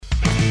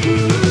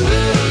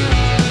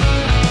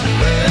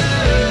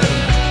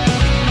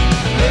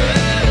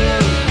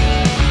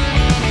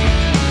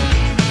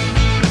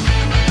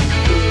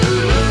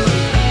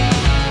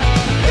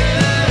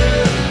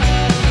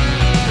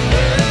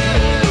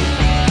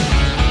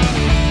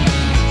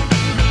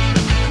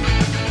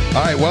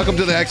All right, welcome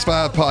to the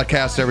X5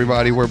 podcast,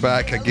 everybody. We're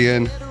back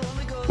again.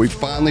 We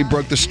finally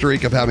broke the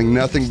streak of having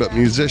nothing but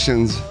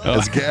musicians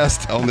as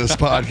guests on this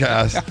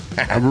podcast.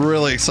 I'm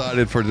really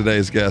excited for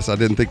today's guest. I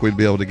didn't think we'd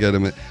be able to get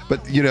him.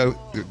 But, you know,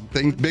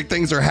 big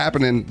things are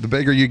happening. The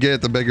bigger you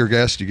get, the bigger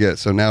guest you get.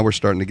 So now we're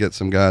starting to get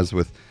some guys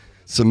with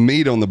some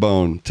meat on the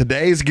bone.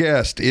 Today's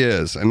guest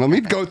is, and let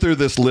me go through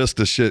this list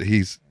of shit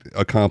he's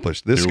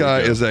accomplished. This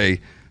guy is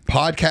a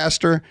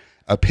podcaster,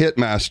 a pit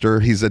master.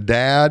 He's a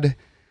dad.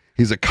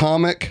 He's a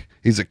comic.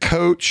 He's a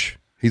coach.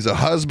 He's a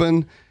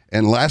husband.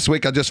 And last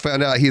week I just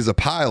found out he's a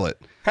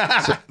pilot.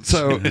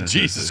 So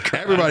Jesus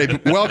Christ. Everybody,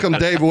 welcome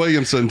Dave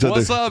Williamson to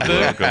What's up,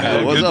 dude?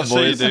 What's up,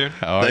 boys? Dude?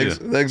 How are you?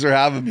 Thanks for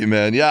having me,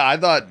 man. Yeah, I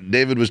thought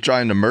David was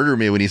trying to murder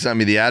me when he sent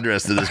me the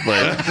address to this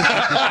place.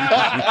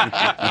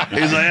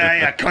 He's like,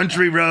 yeah,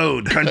 country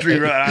road.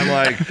 I'm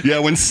like, yeah,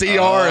 when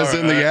CR is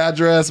in the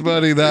address,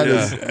 buddy, that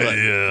is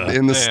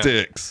in the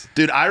sticks.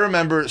 Dude, I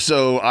remember,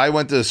 so I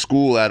went to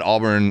school at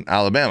Auburn,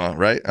 Alabama,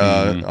 right?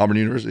 Auburn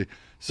University.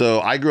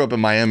 So I grew up in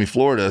Miami,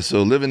 Florida.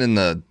 So living in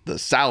the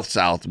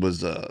South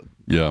was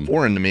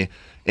foreign to me.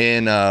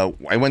 And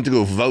I went to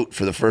go vote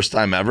for the first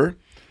time ever.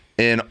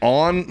 And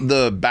on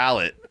the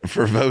ballot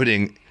for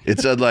voting, it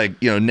said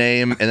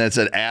name, and then it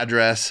said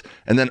address.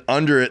 And then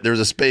under it, there was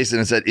a space and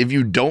it said, if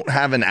you don't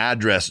have an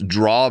address,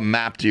 draw a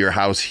map to your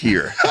house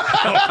here.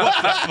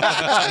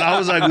 And I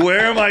was like,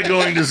 where am I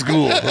going to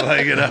school?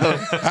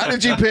 How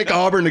did you pick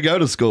Auburn to go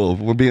to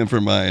school, being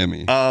from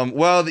Miami?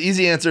 Well, the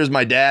easy answer is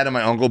my dad and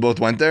my uncle both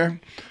went there.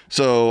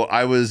 So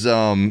I was,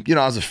 I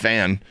was a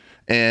fan.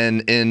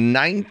 And in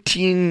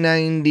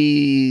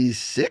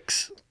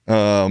 1996,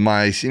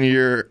 my senior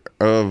year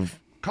of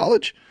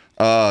college,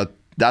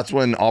 that's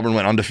when Auburn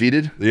went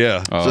undefeated.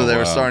 Yeah. So they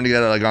were starting to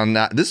get on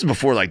that. This is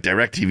before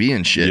DirecTV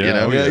and shit, you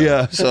know?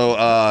 Yeah.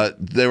 So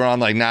they were on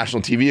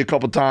national TV a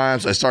couple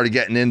times. I started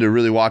getting into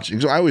really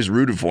watching. So I always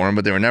rooted for them,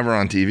 but they were never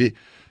on TV.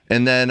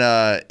 And then,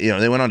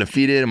 they went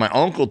undefeated. And my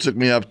uncle took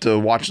me up to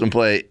watch them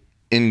play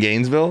in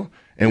Gainesville.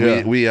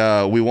 And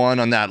we won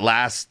on that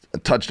last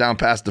touchdown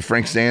pass to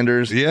Frank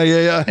Sanders.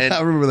 Yeah. And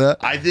I remember that.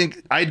 I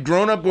think I'd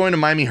grown up going to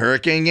Miami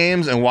Hurricane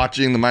games and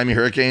watching the Miami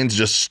Hurricanes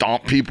just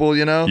stomp people,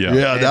 you know?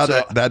 Yeah,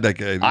 that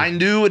decade. I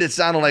knew what it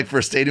sounded like for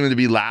a stadium to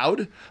be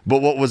loud,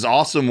 but what was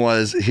awesome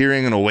was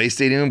hearing an away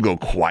stadium go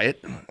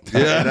quiet.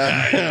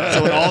 Yeah.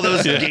 So when all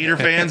those Gator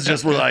fans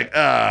just were like,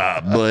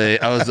 boy,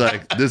 I was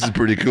like, this is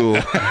pretty cool.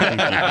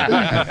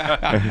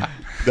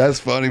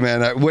 That's funny,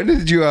 man. When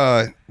did you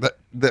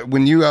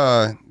when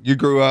you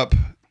grew up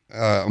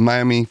a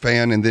Miami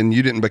fan, and then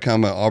you didn't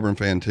become an Auburn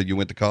fan until you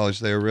went to college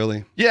there,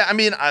 really? Yeah, I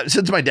mean,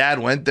 since my dad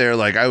went there,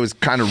 I was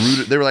kind of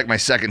rooted. They were my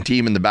second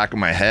team in the back of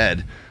my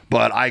head.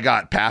 But I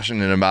got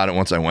passionate about it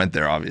once I went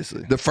there,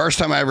 obviously. The first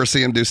time I ever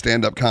see him do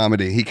stand-up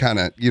comedy, he kind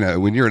of,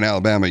 when you're in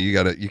Alabama,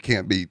 you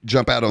can't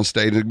jump out on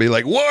stage and be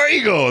like, War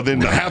Eagle,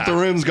 then half the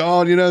room's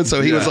gone,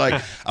 So he was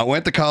like, I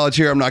went to college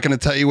here, I'm not going to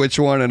tell you which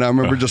one. And I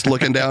remember just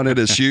looking down at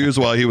his shoes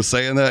while he was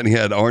saying that, and he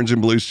had orange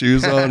and blue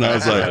shoes on. And I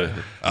was like,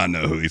 I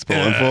know who he's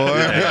pulling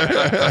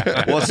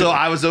for. Well, so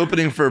I was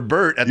opening for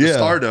Bert at the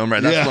Stardome,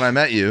 right? That's when I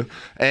met you.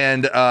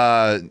 And,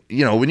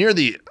 when you're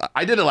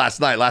I did it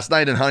last night. Last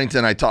night in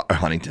Huntington,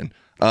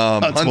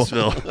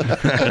 Huntsville,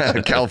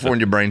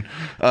 California brain.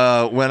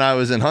 When I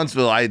was in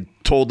Huntsville, I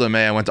told them,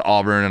 hey, I went to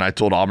Auburn, and I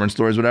told Auburn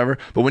stories, whatever.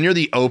 But when you're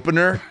the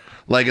opener,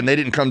 and they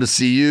didn't come to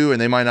see you, and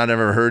they might not have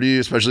ever heard of you,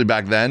 especially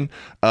back then,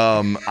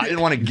 I didn't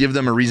want to give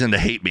them a reason to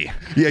hate me.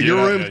 Yeah,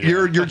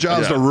 your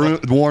job's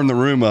to warm the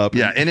room up.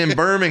 Yeah, and in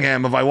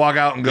Birmingham, if I walk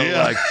out and go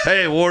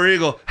hey, War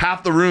Eagle,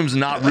 half the room's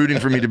not rooting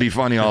for me to be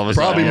funny all of a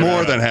sudden. Probably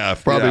more than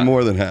half.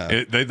 More than half.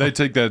 They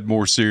take that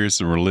more serious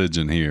than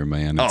religion here,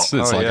 man. It's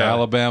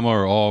Alabama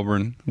or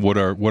Auburn. What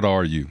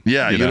are you?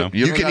 Yeah,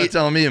 you can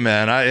tell me,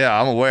 man.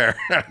 I'm aware.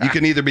 You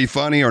can either be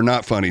funny or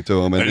not funny to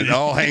them, and it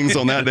all hangs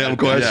on that damn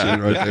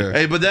question right there.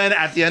 Hey, but then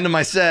at the end of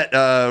my set,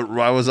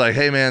 I was like,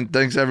 hey, man,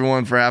 thanks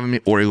everyone for having me.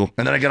 War Eagle.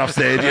 And then I get off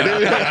stage.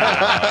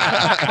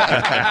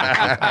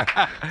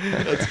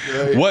 That's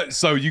great. What?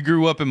 So you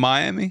grew up in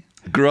Miami?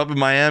 Grew up in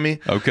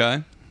Miami.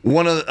 Okay.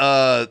 One of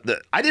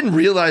I didn't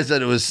realize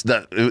that it was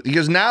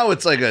because now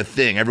it's like a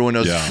thing. Everyone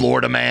knows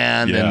Florida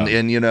man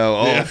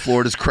and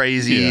Florida's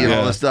crazy and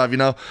all this stuff.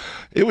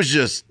 It was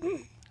just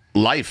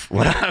life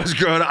when I was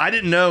growing up. I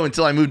didn't know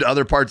until I moved to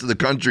other parts of the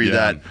country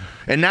that.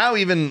 And now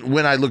even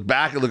when I look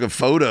back and look at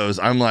photos,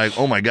 I'm like,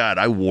 oh my God,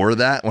 I wore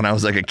that when I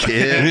was a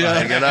kid,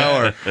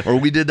 or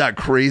we did that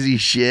crazy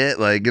shit,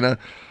 I don't know.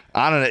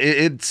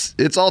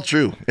 It's all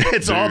true.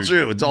 It's all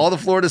true. It's all the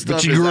Florida stuff.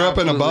 But you grew up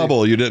in a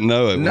bubble. You didn't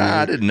know it. Nah,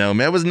 I didn't know,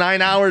 man. It was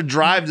 9-hour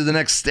drive to the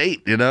next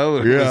state,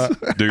 Yeah.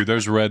 Dude,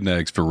 there's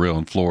rednecks for real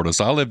in Florida.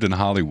 So I lived in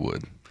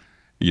Hollywood,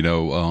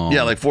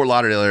 like Fort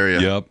Lauderdale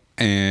area. Yep.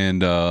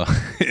 And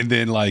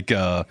then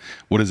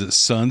what is it?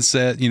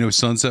 Sunset,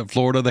 Sunset,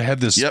 Florida. They have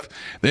this. Yep.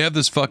 They have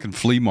this fucking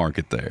flea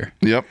market there.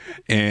 Yep.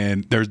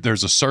 And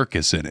there's a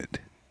circus in it.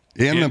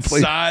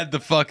 Inside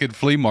the fucking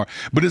flea market,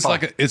 but it's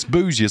it's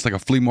bougie. It's like a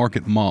flea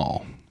market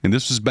mall, and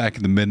this was back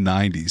in the mid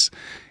 '90s.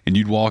 And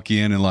you'd walk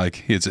in and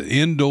it's an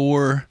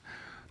indoor.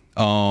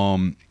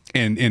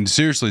 And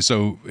seriously,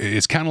 so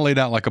it's kind of laid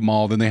out like a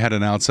mall. Then they had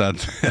an outside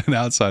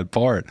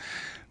part,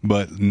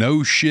 but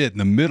no shit. In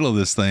the middle of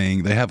this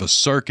thing, they have a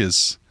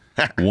circus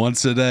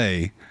once a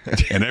day,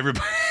 and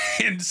everybody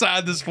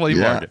inside this flea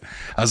market.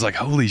 I was like,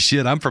 holy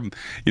shit! I'm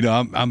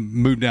I'm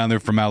moved down there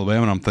from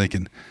Alabama, and I'm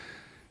thinking,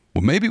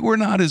 well, maybe we're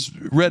not as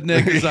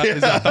redneck as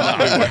I thought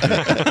we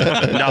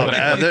were. No,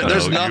 man.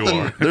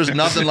 There's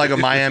nothing like a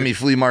Miami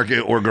flea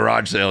market or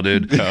garage sale,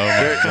 dude. Miami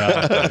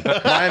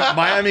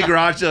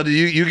garage sale,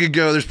 you could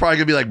go. There's probably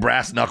gonna be like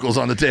brass knuckles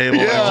on the table.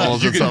 Yeah,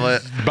 you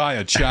could buy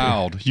a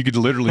child. You could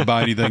literally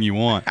buy anything you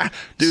want.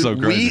 Dude, so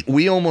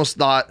we almost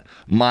thought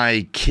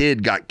my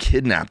kid got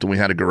kidnapped when we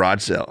had a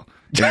garage sale.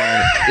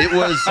 And it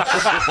was,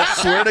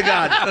 swear to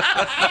God,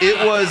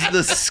 it was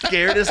the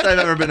scariest I've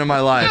ever been in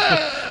my life.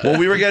 When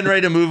we were getting ready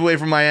to move away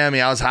from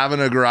Miami, I was having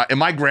a garage, and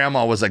my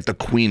grandma was like the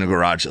queen of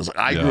garage sales. Like,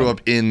 I grew up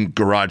in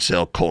garage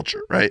sale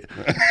culture, right?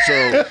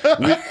 So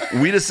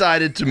we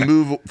decided to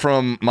move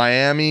from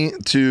Miami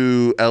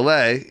to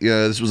LA.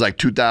 This was like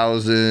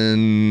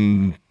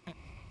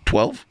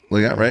 2012,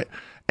 like that, right?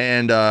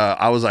 And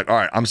I was like, all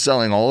right, I'm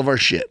selling all of our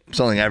shit. I'm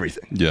selling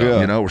everything.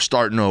 We're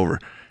starting over.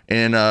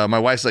 And my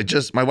wife's the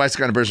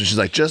kind of person, she's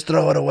like, just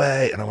throw it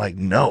away. And I'm like,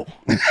 no.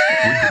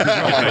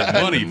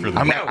 Money for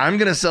I'm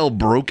going to sell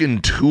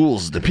broken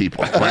tools to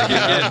people. We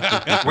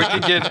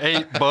could get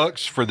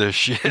 $8 for this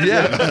shit.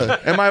 Yeah.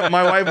 And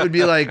my wife would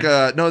be like,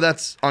 no,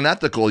 that's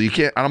unethical. You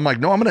can't. And I'm like,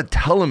 no, I'm going to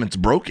tell them it's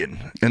broken.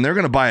 And they're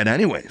going to buy it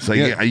anyways.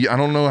 Like, I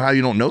don't know how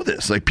you don't know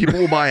this. Like,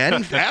 people will buy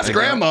anything. Ask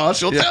grandma.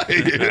 She'll tell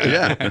you.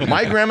 Yeah.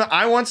 My grandma,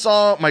 I once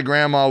saw my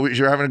grandma, we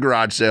were having a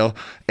garage sale,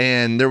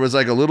 and there was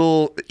like a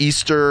little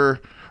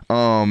Easter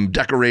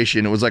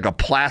decoration. It was like a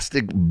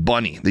plastic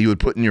bunny that you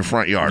would put in your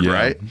front yard,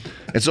 right?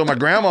 And so my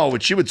grandma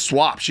she would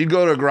swap. She'd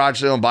go to a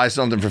garage sale and buy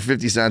something for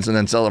 50 cents and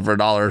then sell it for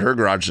 $1 at her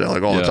garage sale,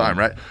 like all the time,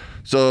 right?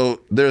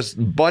 So this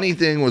bunny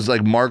thing was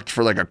like marked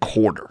for like a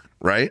quarter,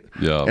 right?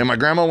 Yeah. And my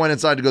grandma went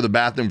inside to go to the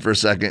bathroom for a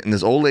second, and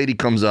this old lady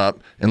comes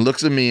up and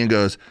looks at me and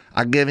goes,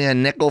 I'll give you a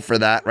nickel for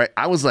that, right?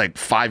 I was like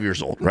 5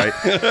 years old, right?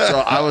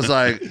 So I was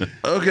like,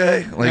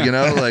 okay,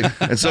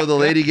 and so the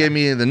lady gave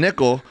me the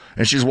nickel,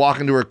 and she's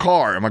walking to her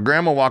car, and my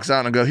grandma walks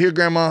out, and I go, here,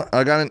 grandma,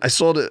 I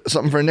sold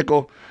something for a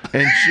nickel.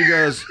 And she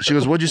goes,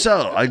 what'd you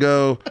sell? I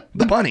go,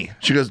 the bunny.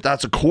 She goes,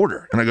 that's a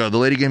quarter. And I go, the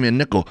lady gave me a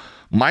nickel.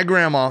 My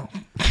grandma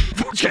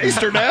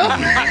Chased her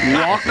down.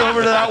 walked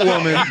over to that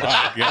woman,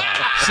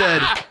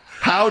 said,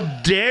 how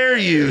dare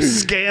you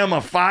scam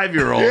a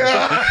 5-year-old?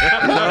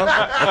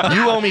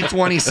 You owe me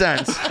 20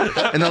 cents.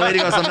 And the lady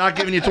goes, I'm not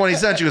giving you 20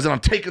 cents. She goes, and I'm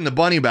taking the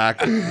bunny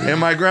back. And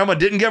my grandma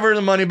didn't give her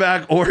the money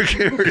back, or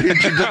give her,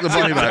 she took the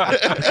bunny back.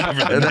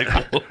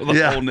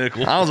 The whole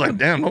nickel. I was like,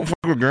 damn, don't fuck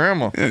with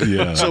grandma.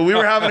 Yeah. So we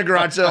were having a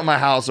garage sale at my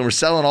house, and we're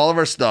selling all of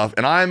our stuff,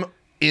 and I'm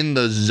in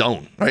the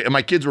zone, right? And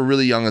my kids were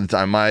really young at the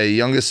time. My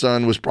youngest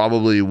son was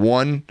probably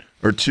 1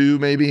 or 2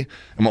 maybe,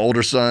 and my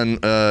older son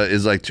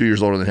is like 2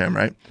 years older than him,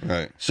 right?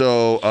 Right.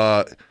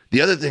 So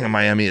the other thing in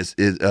Miami is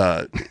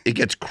it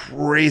gets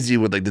crazy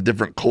with like the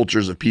different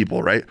cultures of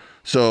people, right?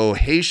 So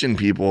Haitian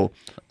people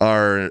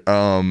are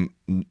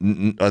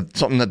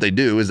something that they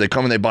do is they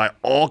come and they buy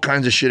all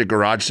kinds of shit at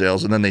garage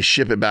sales, and then they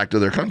ship it back to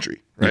their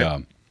country, right? Yeah.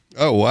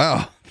 Oh,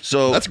 wow.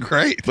 So that's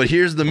great. But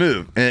here's the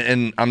move,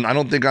 and I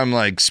don't think I'm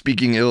like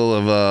speaking ill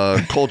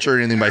of culture or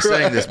anything by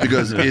saying this,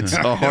 because it's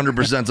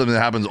 100% something that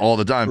happens all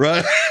the time.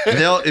 Right.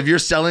 If you're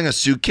selling a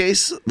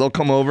suitcase, they'll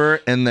come over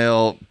and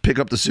they'll pick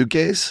up the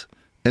suitcase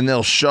and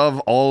they'll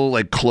shove all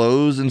like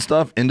clothes and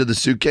stuff into the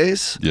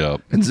suitcase.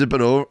 And zip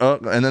it over,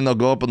 and then they'll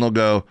go up and they'll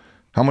go,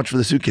 how much for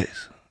the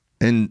suitcase?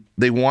 And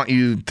they want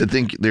you to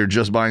think they're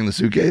just buying the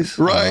suitcase,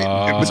 right?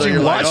 But so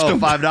you're like, oh,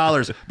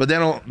 $5, but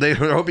they're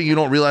hoping you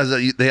don't realize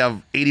that they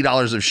have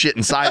 $80 of shit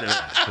inside of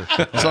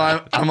it.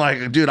 So I'm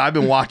like, dude, I've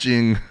been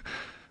watching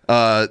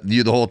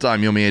you the whole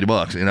time. You owe me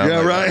 $80, you know? Yeah,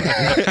 like,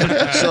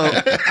 right.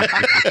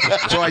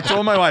 So I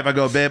told my wife, I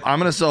go, babe, I'm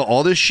gonna sell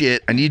all this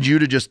shit. I need you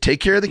to just take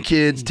care of the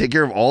kids, take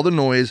care of all the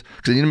noise,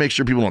 because I need to make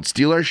sure people don't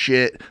steal our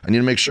shit. I need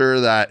to make sure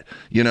that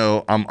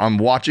I'm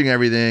watching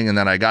everything and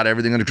that I got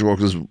everything under control,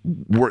 because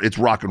it's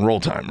rock and roll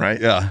time, right?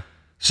 Yeah.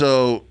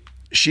 So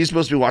she's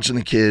supposed to be watching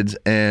the kids,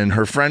 and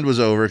her friend was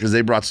over because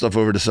they brought stuff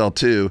over to sell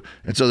too.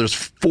 And so there's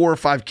 4 or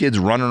 5 kids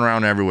running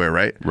around everywhere,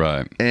 right?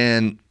 Right.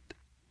 And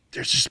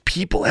there's just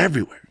people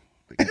everywhere.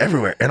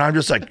 Everywhere, and I'm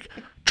just like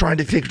trying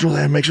to take control of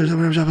that and make sure.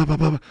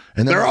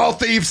 And they're all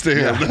thieves to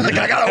him. Like,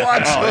 I gotta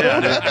watch. Oh,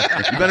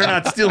 yeah, you better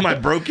not steal my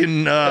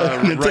broken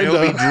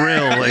Ryobi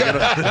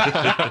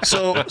drill.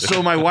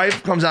 So my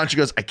wife comes out and she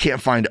goes, I can't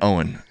find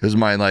Owen. This is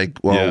my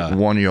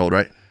 1-year-old,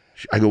 right?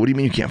 I go, what do you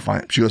mean you can't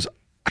find him? She goes,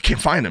 I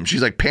can't find him.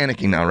 She's like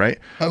panicking now, right?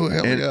 Oh,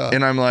 hell yeah.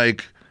 And I'm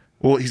like,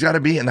 well, he's got to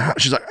be in the house.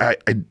 She's like, I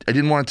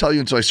didn't want to tell you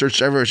until I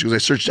searched everywhere. She goes, I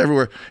searched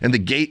everywhere. And the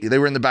gate, they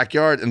were in the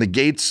backyard, and the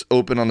gate's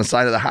open on the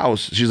side of the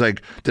house. She's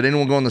like, did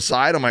anyone go on the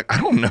side? I'm like, I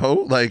don't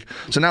know. Like,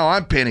 so now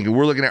I'm panicking.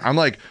 We're looking at, I'm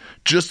like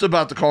just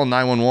about to call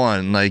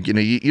 911. Like,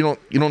 you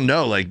don't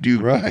know. Like,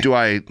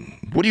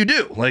 what do you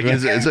do? Like,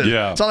 it's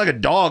not like a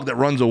dog that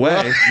runs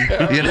away.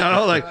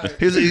 Like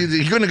he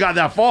couldn't have got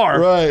that far.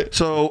 Right.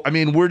 So, I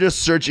mean, we're just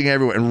searching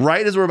everywhere. And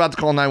right as we're about to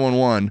call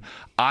 911,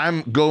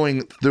 I'm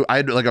going through, I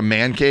had like a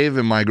man cave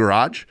in my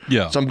garage.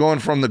 Yeah. So I'm going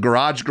from the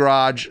garage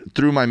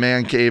through my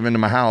man cave into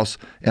my house,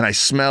 and I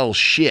smell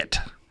shit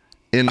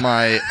in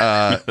my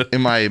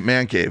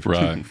man cave.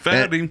 Right.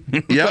 Found him.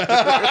 Yep.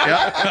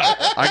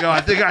 I go,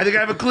 I think I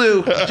have a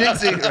clue.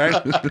 Jinxie,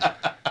 right?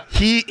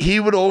 He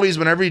would always,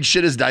 whenever he'd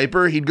shit his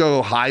diaper, he'd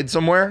go hide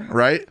somewhere,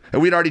 right?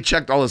 And we'd already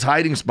checked all his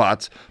hiding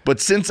spots. But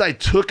since I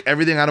took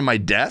everything out of my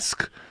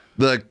desk,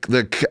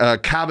 the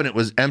cabinet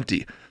was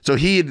empty. So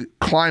he had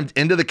climbed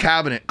into the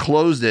cabinet,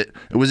 closed it,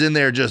 and was in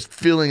there just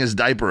filling his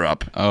diaper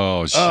up.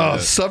 Oh, shit. Oh,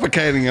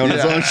 suffocating on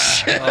his own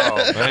shit.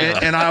 Oh, man.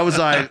 And I was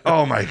like,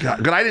 oh my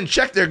God. But I didn't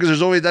check there because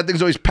that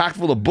thing's always packed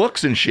full of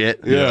books and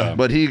shit. Yeah.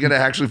 But he could have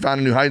actually found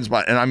a new hiding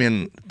spot. And I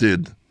mean,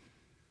 dude,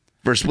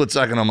 for a split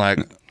second, I'm like,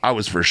 I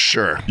was for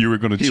sure. You were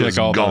going to check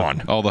all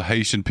gone. all the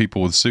Haitian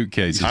people with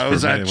suitcases. I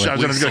was going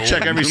to go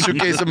check every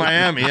suitcase in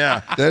Miami.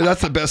 Yeah.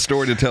 That's the best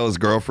story to tell his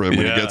girlfriend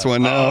when he gets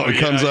one now. He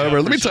comes over.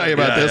 Let me tell you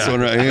about this one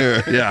right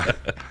here. Yeah.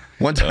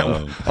 One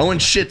time, Owen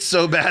shit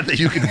so bad that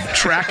you can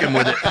track him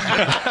with it.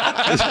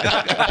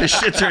 His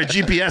shits are a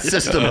GPS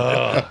system.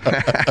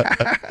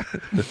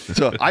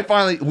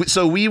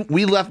 So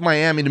we left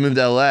Miami to move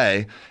to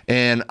LA,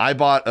 and I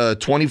bought a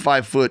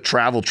 25-foot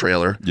travel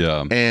trailer.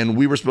 Yeah. And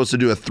we were supposed to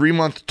do a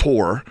 3-month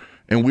tour,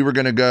 and we were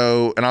going to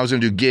go, and I was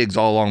going to do gigs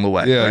all along the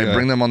way. Yeah, right? yeah.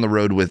 Bring them on the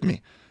road with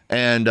me.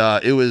 And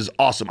it was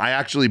awesome. I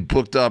actually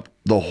booked up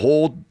the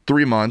whole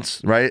 3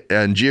 months, right?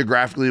 And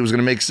geographically, it was going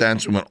to make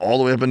sense. We went all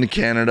the way up into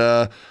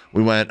Canada.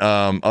 We went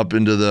up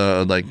into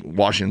the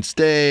Washington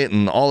State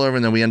and all over,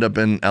 and then we end up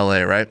in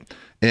LA, right?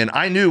 And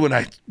I knew when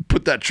I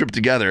put that trip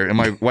together, and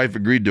my wife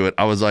agreed to it,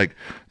 I was like,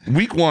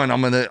 week one, I'm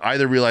going to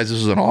either realize this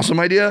is an awesome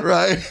idea,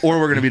 right, or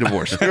we're going to be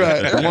divorced,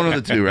 right? One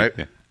of the two,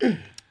 right?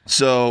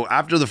 So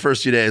after the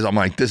first few days, I'm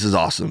like, this is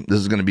awesome. This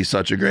is going to be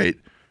such a great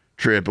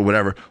trip or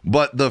whatever.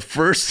 But the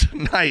first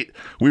night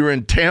we were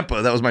in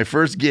Tampa, that was my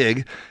first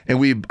gig,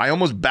 and I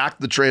almost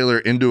backed the trailer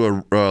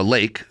into a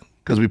lake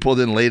because we pulled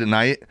in late at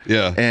night.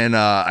 Yeah. And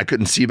I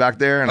couldn't see back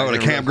there. And at a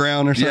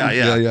campground or something?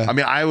 Yeah. I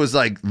mean, I was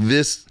like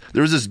this.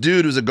 There was this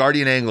dude who's a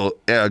guardian angel.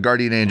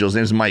 His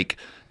name's Mike.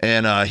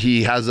 And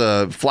he has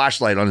a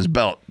flashlight on his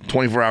belt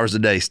 24 hours a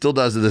day. Still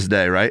does to this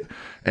day, right?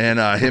 And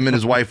him and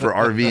his wife are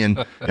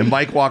RVing. And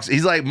Mike walks.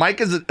 He's like,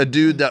 Mike is a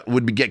dude that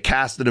would get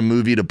cast in a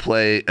movie to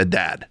play a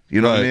dad.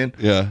 You know what I mean?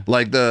 Yeah.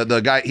 Like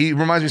the guy. He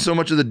reminds me so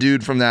much of the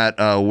dude from that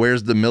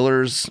Where's the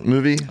Millers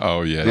movie.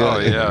 Oh, yeah. Oh,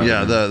 yeah.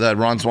 Yeah, that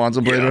Ron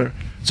Swanson played her.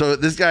 So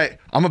this guy,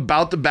 I'm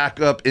about to back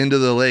up into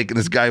the lake, and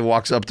this guy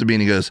walks up to me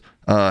and he goes,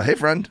 hey,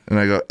 friend. And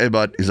I go, hey,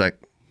 bud. He's like,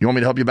 you want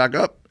me to help you back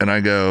up? And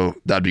I go,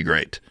 that'd be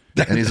great.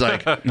 And he's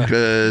like,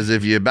 because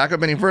if you back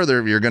up any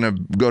further, you're going to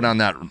go down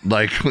that, into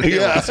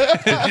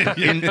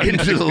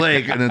the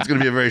lake, and it's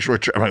going to be a very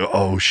short trip. I'm like,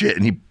 oh, shit.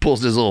 And he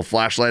pulls his little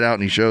flashlight out,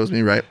 and he shows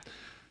me, right?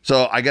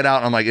 So I get out,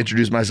 and I'm like,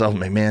 introduce myself. I'm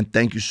like, man,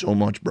 thank you so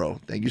much,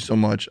 bro. Thank you so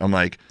much. I'm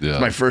like, it's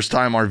my first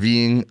time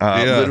RVing.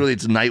 Literally,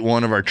 it's night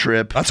one of our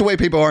trip. That's the way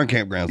people are in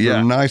campgrounds.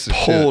 They're nice as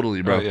totally,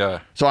 shit. bro. Yeah.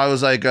 So I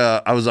was like,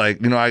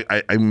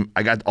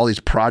 I got all these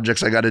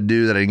projects I got to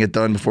do that I didn't get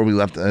done before we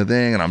left the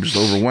thing, and I'm just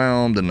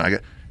overwhelmed,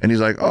 and he's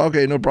like, oh,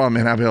 okay, no problem,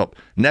 man. Happy to help.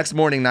 Next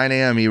morning, 9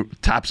 a.m., he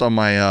taps on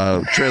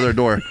my trailer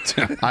door.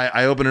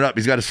 I open it up.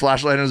 He's got his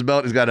flashlight in his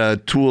belt. He's got a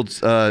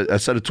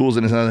set of tools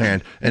in his other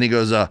hand. And he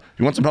goes,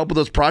 you want some help with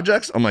those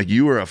projects? I'm like,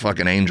 you are a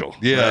fucking angel.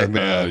 Yeah, right?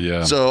 man.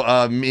 Yeah.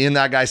 So me and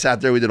that guy sat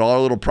there. We did all our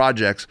little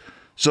projects.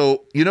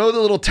 So you know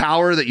the little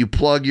tower that you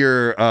plug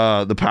your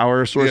the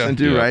power source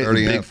into, right? The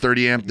big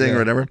 30 amp thing or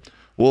whatever.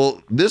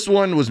 Well, this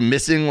one was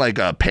missing like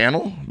a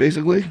panel,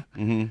 basically.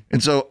 Mm-hmm.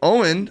 And so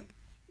Owen,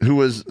 who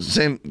was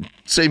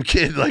same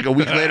kid, like a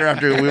week later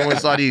after we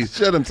almost thought he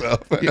shit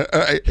himself.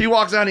 He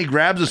walks out and he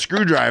grabs a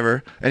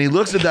screwdriver and he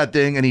looks at that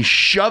thing and he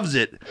shoves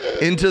it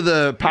into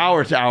the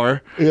power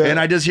tower. Yeah. And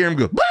I just hear him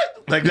go, what?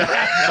 Like that.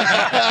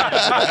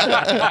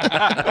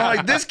 I'm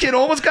like, this kid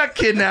almost got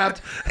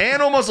kidnapped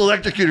and almost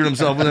electrocuted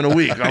himself within a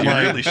week. I'm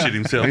like, really shit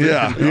himself.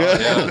 Yeah.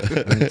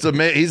 It's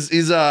amazing.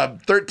 He's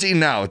 13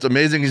 now. It's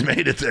amazing he's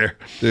made it there.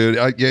 Dude,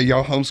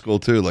 y'all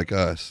homeschool too, like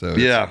us. So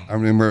yeah. I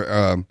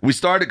remember. We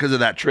started because of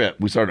that trip.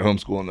 We started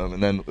homeschooling them,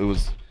 and then it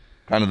was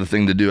kind of the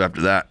thing to do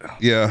after that.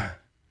 Yeah.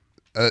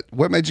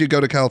 What made you go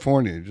to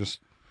California?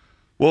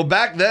 Well,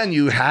 back then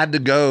you had to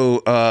go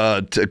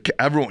to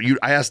everyone.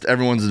 I asked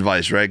everyone's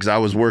advice, right? Because I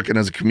was working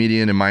as a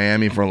comedian in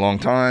Miami for a long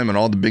time, and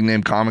all the big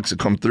name comics that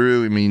come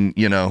through. I mean,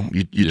 you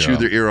chew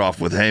their ear off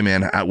with, "Hey,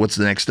 man, what's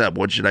the next step?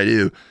 What should I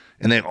do?"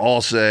 And they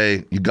all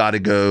say you got to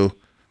go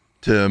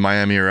to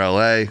Miami or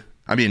LA.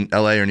 I mean,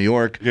 LA or New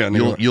York. Yeah,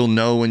 you'll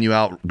know when you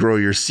outgrow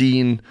your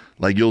scene.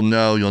 Like you'll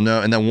know.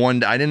 And then one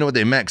day, I didn't know what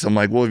they meant. Cause I'm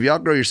like, well, if you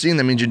outgrow your scene,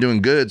 that means you're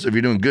doing good. So if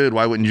you're doing good,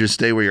 why wouldn't you just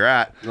stay where you're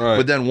at? Right.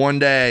 But then one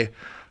day,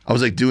 I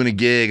was like doing a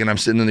gig and I'm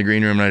sitting in the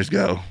green room and I just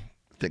go,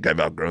 think I've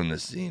outgrown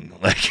this scene.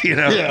 Like,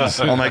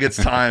 I'm like, it's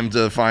time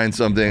to find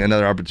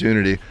another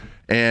opportunity.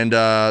 And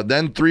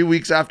then 3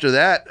 weeks after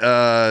that,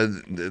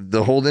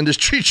 the whole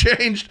industry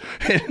changed.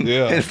 And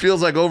it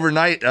feels like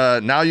overnight,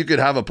 now you could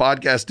have a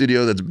podcast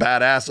studio that's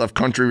badass off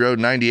Country Road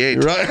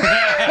 98. Right.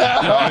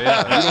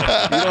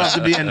 You don't have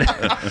to be in.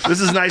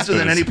 This is nicer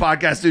than any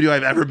podcast studio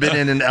I've ever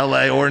been in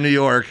LA or New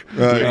York.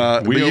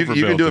 Right. But you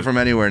can do it from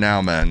anywhere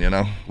now, man.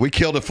 We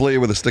killed a flea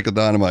with a stick of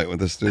dynamite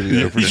with this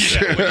studio. For we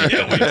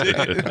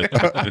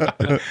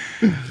did.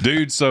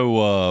 Dude,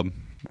 so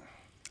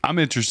I'm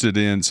interested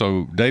in.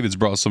 So David's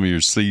brought some of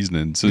your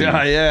seasoning too.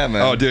 Yeah,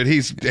 man. Oh, dude,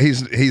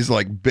 he's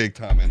like big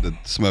time into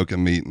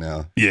smoking meat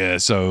now. Yeah.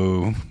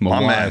 So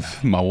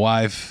my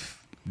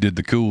wife did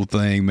the cool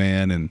thing,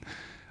 man, and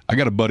I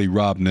got a buddy,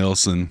 Rob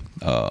Nelson.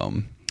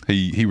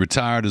 He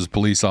retired as a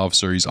police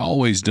officer. He's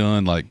always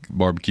done like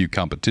barbecue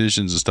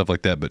competitions and stuff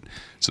like that, but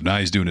so now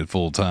he's doing it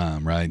full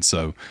time, right?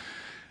 So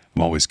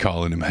I'm always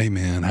calling him, hey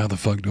man, how the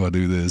fuck do I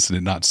do this and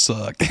it not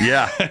suck?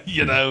 Yeah.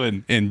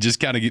 and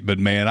just kind of but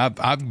man,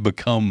 I've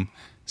become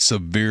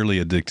severely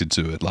addicted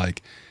to it.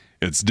 Like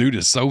it's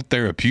so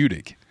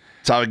therapeutic.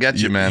 That's how it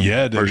gets you, man.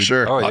 Yeah, dude. For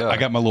sure. Oh, yeah. I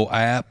got my little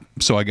app.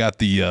 So I got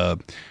the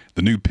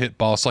new Pit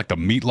Boss, like the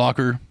meat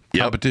locker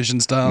competition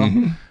style,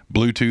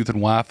 Bluetooth and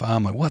Wi-Fi.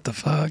 I'm like, what the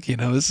fuck?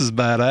 This is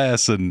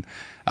badass. And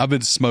I've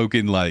been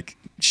smoking like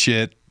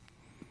shit.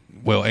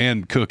 Well,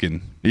 and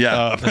cooking.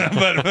 Yeah.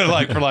 But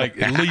like for like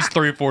at least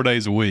 3 or 4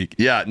 days a week.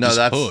 Yeah, no,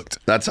 that's hooked.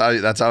 That's how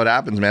it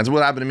happens, man. That's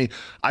what happened to me.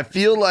 I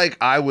feel like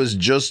I was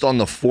just on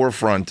the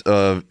forefront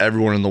of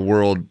everyone in the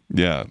world.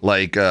 Yeah.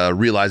 Like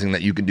realizing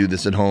that you can do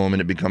this at home and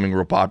it becoming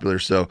real popular.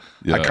 So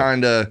I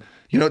kind of,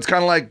 it's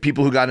kind of like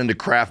people who got into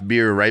craft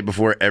beer right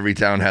before every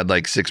town had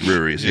like 6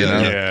 breweries. You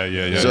know?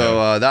 Yeah.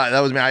 So that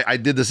was me. I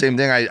did the same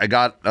thing. I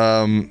got.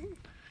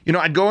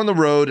 I'd go on the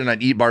road and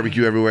I'd eat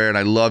barbecue everywhere, and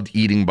I loved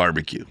eating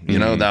barbecue.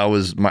 That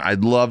was I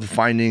loved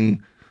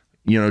finding,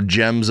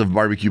 gems of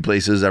barbecue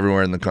places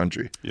everywhere in the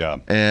country. Yeah.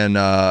 And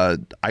I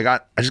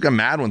just got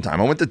mad one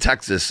time. I went to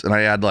Texas and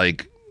I had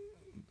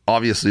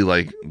obviously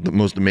the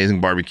most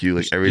amazing barbecue.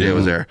 Like every day I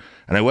was there.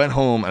 And I went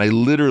home and I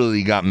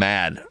literally got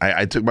mad.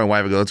 I took my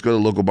wife and go, let's go to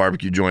the local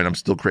barbecue joint. I'm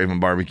still craving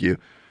barbecue.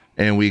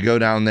 And we go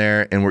down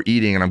there and we're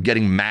eating, and I'm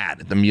getting mad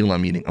at the meal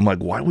I'm eating. I'm like,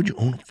 why would you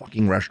own a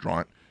fucking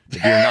restaurant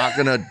if you're not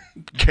going to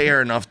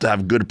care enough to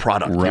have good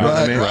product? Right, you know what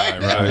I mean?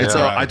 Right. And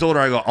so I told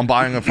her, I'm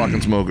buying a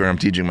fucking smoker. I'm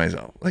teaching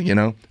myself.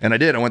 And I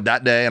did. I went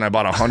that day and I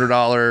bought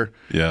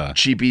 $100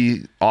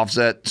 cheapy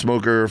offset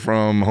smoker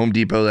from Home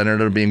Depot that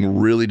ended up being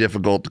really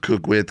difficult to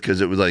cook with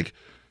because it was it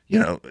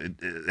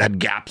had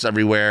gaps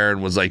everywhere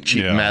and was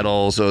cheap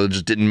metal. So it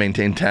just didn't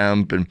maintain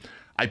temp. And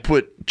I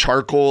put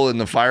charcoal in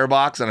the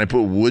firebox and I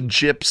put wood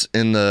chips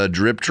in the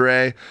drip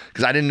tray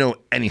because I didn't know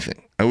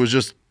anything. I was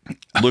just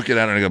looking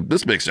at it and I go,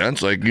 this makes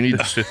sense. Like you need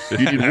wood.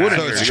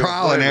 So it's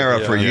trial and error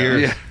for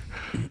years. Yeah.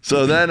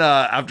 So then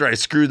after I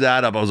screwed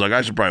that up, I was like,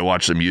 I should probably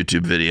watch some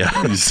YouTube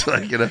videos.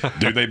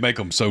 Dude, they make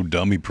them so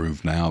dummy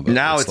proof now.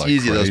 Now it's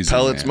easy. Crazy, those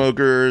pellet man.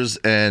 smokers,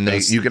 and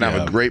you can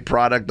have a great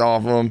product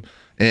off them.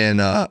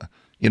 And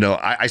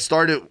I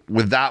started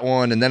with that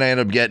one, and then I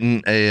ended up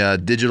getting a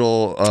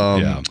digital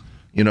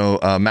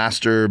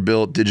master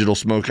built digital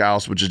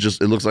smokehouse, which is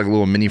it looks like a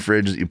little mini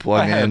fridge that you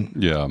plug in.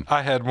 Yeah.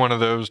 I had one of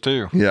those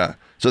too. Yeah.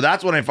 So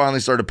that's when I finally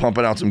started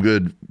pumping out some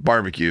good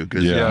barbecue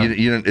because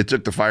it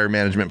took the fire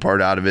management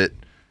part out of it.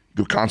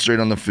 Go concentrate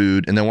on the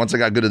food. And then once I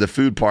got good at the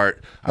food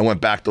part, I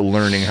went back to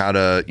learning how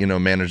to,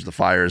 manage the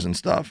fires and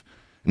stuff.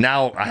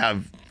 Now I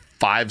have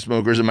 5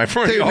 smokers in my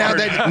front yard.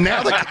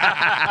 Now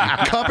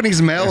the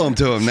companies mail them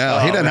to him now.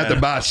 He doesn't have to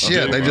buy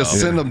shit. They just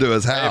send them to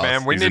his house. Hey,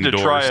 man, we need to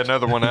try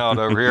another one out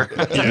over here.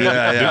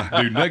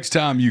 Yeah. Dude, next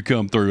time you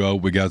come through,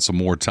 we got some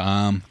more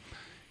time,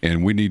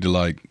 and we need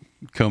to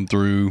come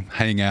through,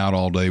 hang out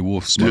all day.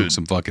 We'll smoke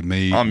some fucking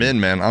meat. I'm in,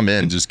 man. I'm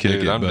in. And just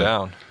kick it. I'm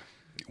down.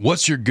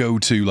 What's your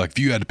go-to? If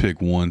you had to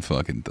pick one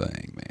fucking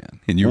thing, man,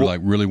 and you were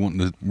really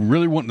wanting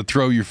to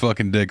throw your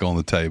fucking dick on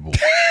the table,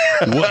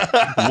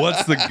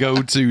 what's the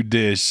go-to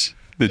dish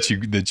that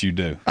you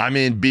do? I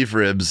mean, beef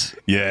ribs.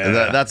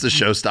 Yeah, that's a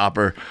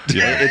showstopper.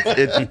 Yeah,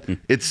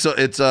 it's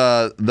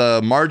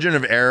the margin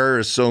of error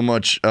is so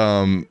much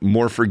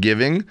more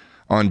forgiving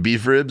on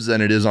beef ribs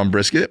than it is on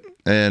brisket.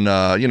 And,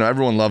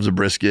 everyone loves a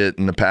brisket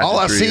and the packaging. All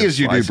I see is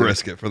you do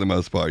brisket for the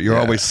most part. You're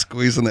always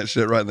squeezing that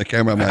shit right in the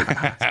camera. I'm like,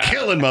 he's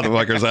killing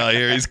motherfuckers out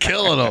here. He's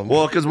killing them.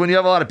 Well, because when you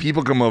have a lot of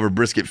people come over,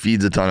 brisket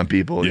feeds a ton of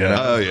people. Yeah.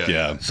 Oh,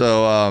 yeah.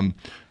 So,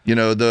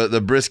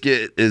 the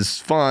brisket is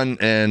fun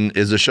and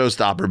is a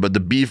showstopper, but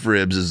the beef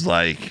ribs is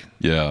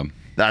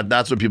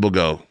that's what people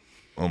go,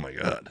 oh my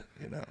God.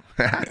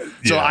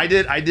 So I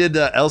did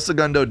El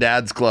Segundo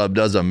Dad's Club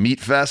does a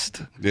meat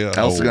fest. Yeah.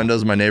 El Segundo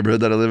is my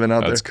neighborhood that I live in out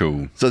there. That's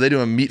cool. So they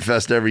do a meat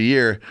fest every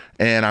year,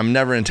 and I'm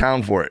never in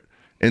town for it.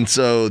 And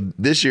so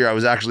this year I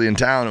was actually in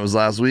town. It was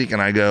last week,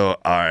 and I go,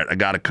 all right, I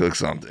got to cook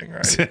something,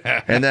 right?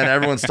 And then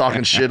everyone's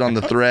talking shit on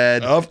the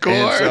thread. Of course.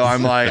 And so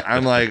I'm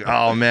like,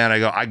 oh man,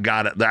 I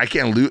got it. I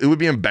can't lose. It would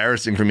be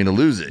embarrassing for me to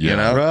lose it, you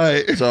know?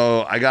 Right.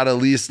 So I got to at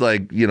least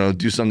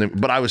do something.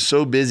 But I was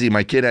so busy.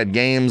 My kid had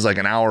games like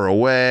an hour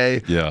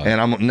away. Yeah. And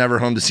I'm never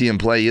home to see him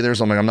play either.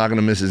 So I'm like, I'm not going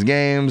to miss his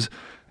games.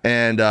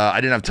 And I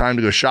didn't have time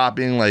to go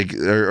shopping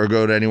or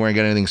go to anywhere and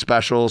get anything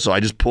special. So I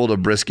just pulled a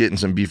brisket and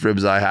some beef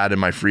ribs I had in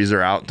my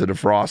freezer out to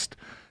defrost.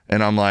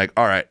 And I'm like,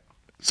 all right,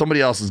 somebody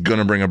else is going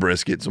to bring a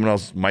brisket. Someone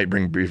else might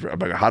bring beef ribs. I'm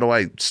like, how do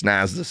I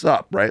snazz this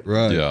up, right?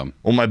 Right. Yeah.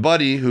 Well, my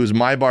buddy, who's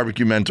my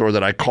barbecue mentor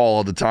that I call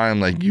all the time,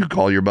 like you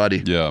call your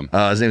buddy. Yeah.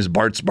 His name is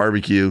Bart's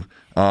Barbecue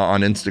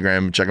on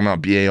Instagram. Check him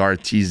out,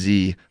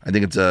 BARTZ. I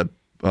think it's a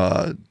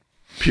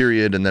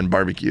period and then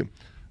barbecue.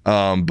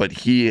 But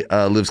he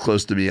lives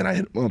close to me, and I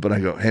hit him up and I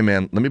go, hey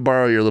man, let me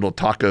borrow your little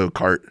taco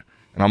cart,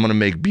 and I'm gonna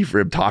make beef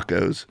rib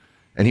tacos.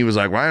 And he was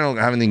like, well, I don't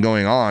have anything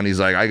going on. He's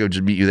like, I go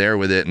just meet you there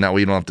with it, and that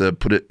way you don't have to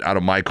put it out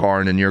of my car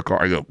and in your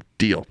car. I go,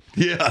 deal.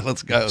 Yeah,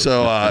 let's go.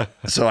 So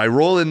I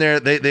roll in there.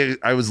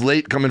 I was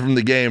late coming from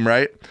the game,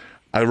 right?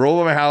 I roll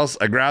to my house.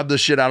 I grab the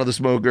shit out of the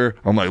smoker.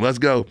 I'm like, let's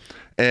go.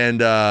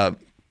 And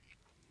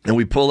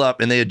we pull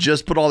up, and they had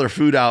just put all their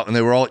food out, and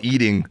they were all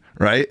eating,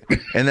 right?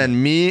 And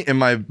then me and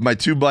my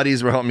two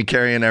buddies were helping me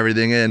carrying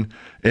everything in,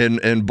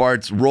 and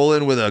Bart's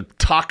rolling with a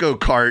taco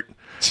cart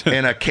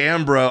and a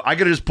Cambro. I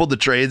could have just pulled the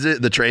trays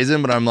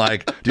in, but I'm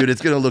like, dude,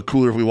 it's gonna look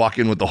cooler if we walk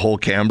in with the whole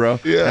Cambro.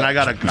 Yeah. And I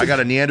got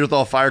a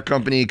Neanderthal Fire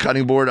Company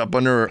cutting board up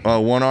under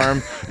one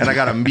arm, and I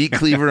got a meat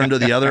cleaver under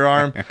the other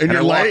arm. And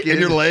you're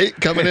late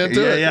coming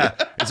into it. Yeah.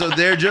 So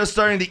they're just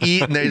starting to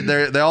eat, and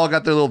they all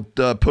got their little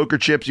poker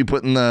chips you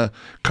put in the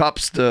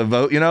cups to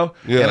vote, you know?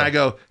 Yeah. And I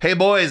go, hey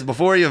boys,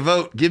 before you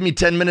vote, give me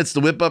 10 minutes to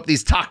whip up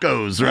these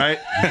tacos, right?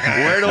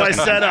 Where do I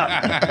set up?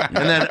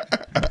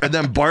 And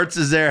then Bart's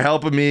is there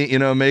helping me,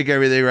 make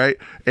everything right.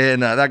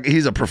 And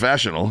he's a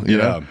professional, you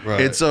know?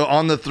 Right. And so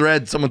on the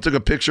thread, someone took a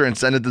picture and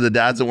sent it to the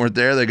dads that weren't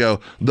there. They go,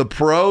 the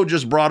pro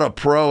just brought a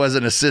pro as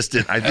an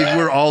assistant. I think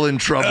we're all in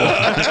trouble.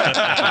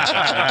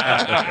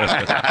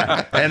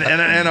 and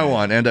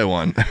I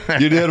won.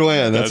 You did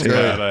win. That's great.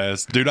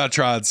 Badass. Dude, I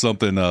tried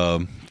something.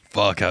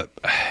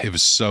 It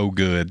was so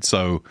good.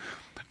 So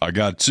I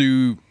got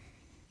 2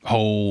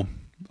 whole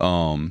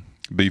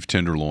beef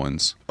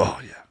tenderloins.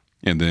 Oh, yeah.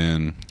 And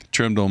then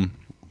trimmed them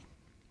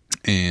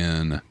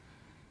and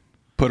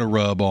put a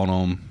rub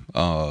on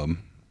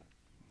them.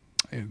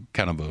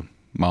 Kind of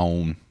my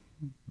own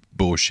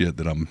bullshit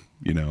that I'm,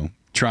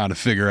 trying to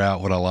figure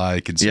out what I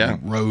like, and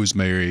some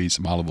rosemary,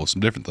 some olive oil, some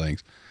different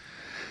things.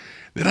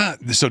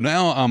 So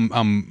now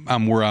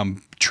I'm where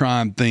I'm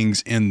trying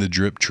things in the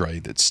drip tray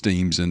that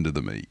steams into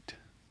the meat.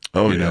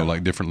 Oh, you know,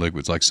 like different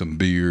liquids, like some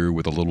beer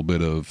with a little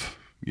bit of,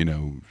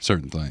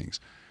 certain things.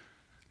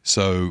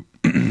 So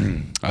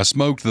I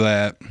smoked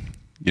that,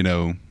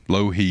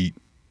 low heat.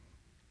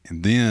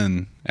 And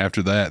then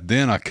after that,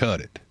 I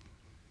cut it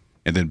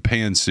and then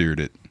pan seared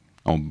it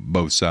on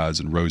both sides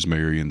in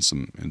rosemary and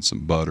some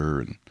butter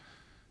and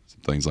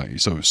some things like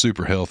that. So it was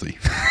super healthy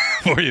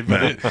for you,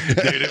 but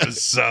it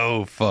was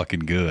so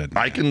fucking good.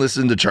 I can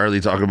listen to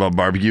Charlie talk about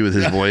barbecue with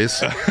his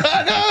voice.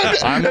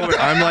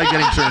 I'm like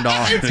getting turned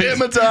on. It's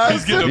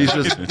hypnotized. He's getting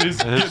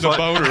the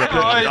boner up.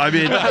 I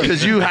mean,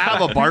 because you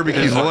have a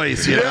barbecue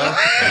voice,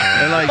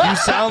 and like you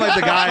sound like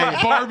the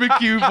guy.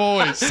 Barbecue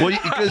voice. Well,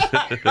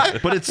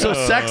 but it's so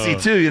sexy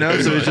too,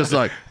 So it's just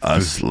like, I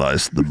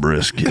sliced the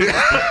brisket.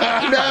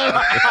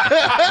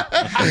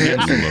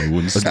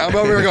 How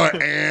about we were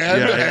going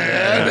and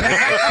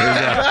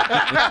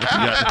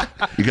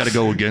you got to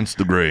go against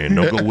the grain.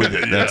 Don't go with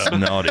it. That's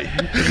naughty.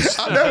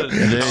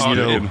 And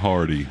then and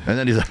hearty. And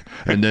then he's like,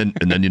 and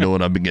then you know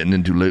what I've been getting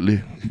into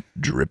lately?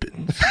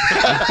 Drippings. Dude,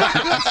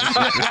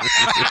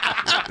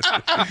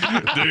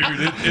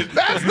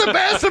 that's the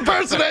best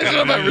impersonation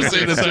I've ever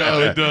seen of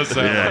Joe. It does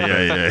sound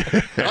Yeah.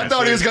 I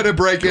thought he was going to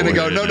break in and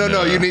go,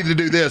 no, you need to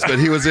do this, but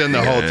he was in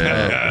the whole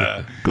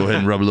time. Go ahead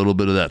and rub a little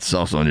bit of that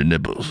sauce on your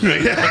nipples.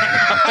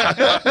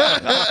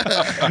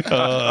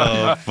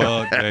 Oh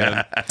fuck,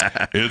 man!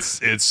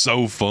 It's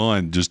so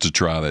fun just to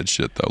try that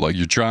shit though. Like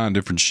you're trying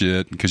different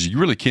shit because you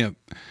really can't.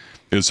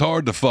 It's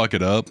hard to fuck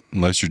it up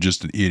unless you're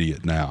just an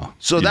idiot now.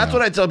 So that's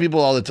what I tell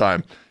people all the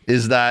time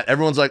is that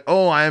everyone's like,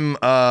 oh, I'm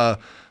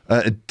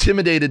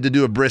intimidated to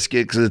do a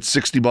brisket because it's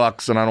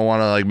 $60 and I don't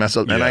want to like mess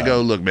up. And I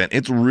go, look, man,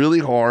 it's really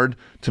hard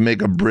to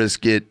make a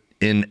brisket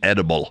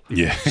inedible.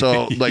 Yeah.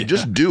 So like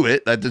just do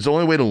it. That's the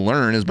only way to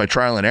learn is by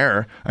trial and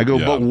error. I go,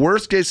 but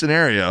worst case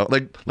scenario,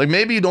 like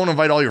maybe you don't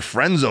invite all your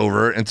friends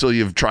over until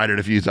you've tried it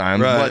a few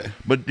times. Right.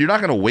 But you're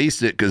not going to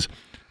waste it because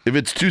if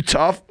it's too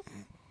tough,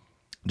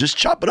 just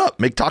chop it up,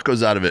 make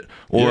tacos out of it,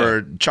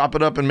 or chop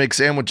it up and make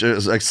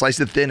sandwiches, like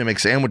slice it thin and make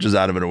sandwiches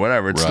out of it or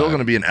whatever. It's still going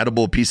to be an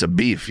edible piece of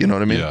beef. You know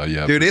what I mean?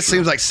 Yeah. Dude, it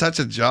seems like such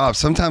a job.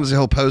 Sometimes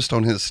he'll post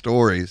on his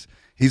stories.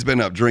 He's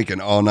been up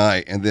drinking all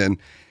night, and then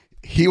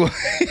he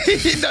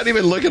doesn't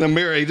even look in a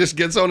mirror. He just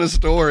gets on his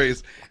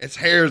stories. His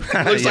hair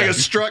looks like a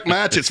struck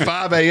match. It's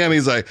 5 a.m.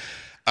 He's like,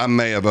 I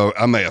may have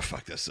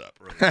fucked this up.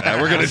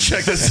 We're gonna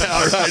check this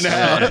out right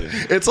now.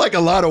 It's like a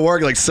lot of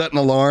work, like setting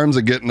alarms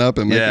and getting up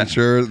and making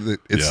sure that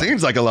it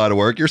seems like a lot of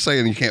work. You're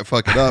saying you can't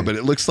fuck it up, but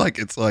it looks like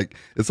it's like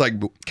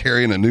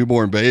carrying a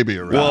newborn baby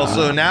around. Well,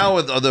 so now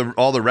with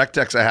all the rec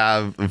techs I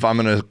have, if I'm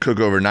gonna cook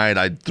overnight,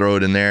 I throw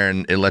it in there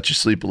and it lets you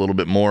sleep a little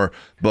bit more.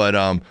 But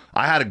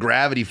I had a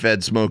gravity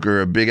fed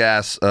smoker, a big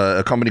ass,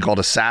 a company called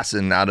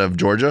Assassin out of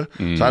Georgia.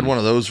 So I had one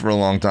of those for a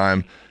long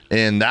time.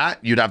 And that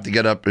you'd have to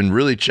get up and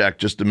really check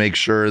just to make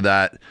sure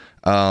that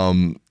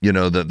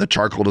the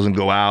charcoal doesn't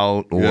go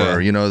out or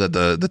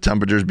that the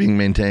temperature is being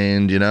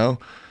maintained.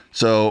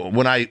 So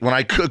when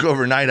I cook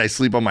overnight, I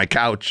sleep on my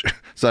couch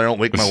so I don't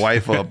wake my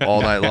wife up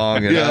all night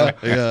long.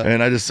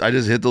 And I just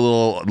hit the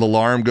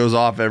alarm goes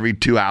off every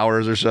 2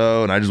 hours or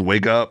so, and I just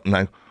wake up and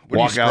I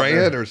walk out.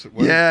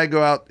 I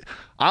go out.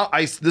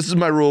 This is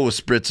my rule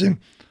with spritzing.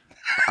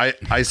 I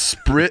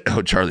spritz.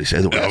 Oh, Charlie,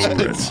 say the word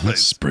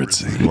spritz.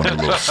 Spritzing. You want a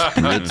little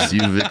spritz,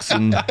 you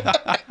vixen?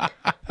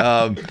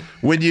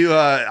 When you,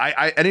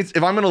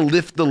 if I'm gonna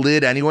lift the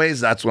lid anyways,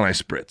 that's when I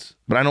spritz.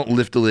 But I don't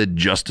lift the lid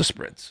just to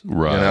spritz.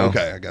 Right.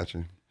 Okay, I got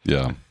you.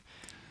 Yeah.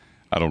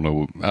 I don't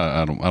know.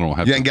 I don't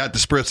have. You ain't got the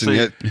spritzing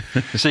yet.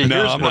 See,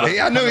 no,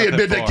 I knew you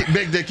had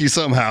big dicky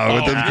somehow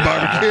with the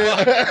barbecue.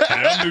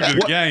 I'm new to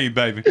the game,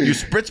 baby. You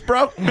spritz,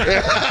 bro?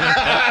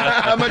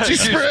 How much you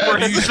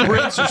spritz? You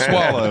spritz or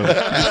swallow?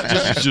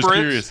 Just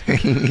curious.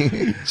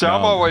 So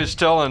I'm always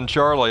telling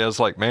Charlie, I was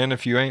like, man,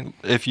 if you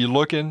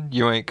looking,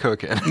 you ain't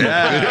cooking. That's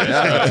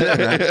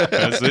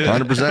it.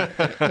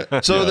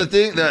 100%. So the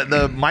thing,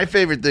 my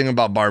favorite thing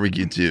about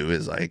barbecue too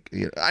is like,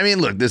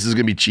 look, this is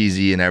gonna be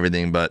cheesy and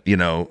everything, but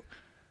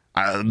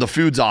the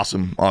food's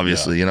awesome,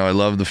 obviously. I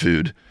love the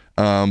food.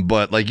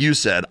 But like you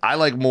said, I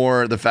like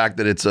more the fact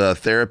that it's a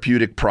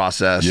therapeutic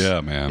process.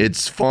 Yeah, man.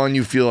 It's fun.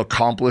 You feel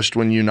accomplished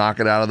when you knock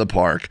it out of the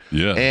park.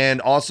 Yeah.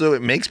 And also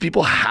it makes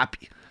people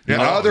happy.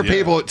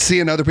 People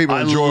seeing other people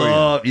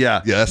enjoy.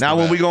 Yeah. Now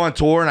when we go on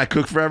tour and I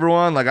cook for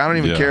everyone, like I don't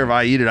even care if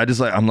I eat it. I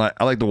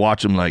like to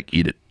watch them like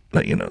eat it.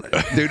 Like,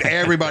 Dude,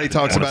 everybody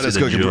talks about his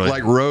cooking.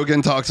 Like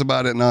Rogan talks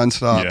about it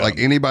nonstop. Yeah. Like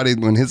anybody,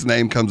 when his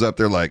name comes up,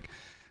 they're like,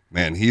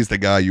 man, he's the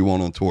guy you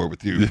want on tour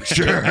with you. For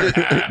sure.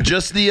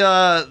 Just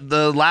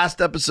the last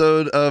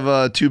episode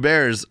of Two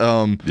Bears,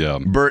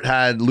 Bert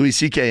had Louis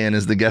C.K. in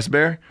as the guest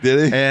bear.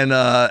 Did he? And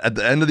at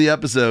the end of the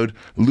episode,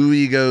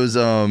 Louis goes,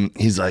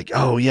 he's like,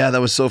 oh, yeah,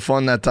 that was so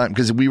fun that time.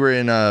 Because we were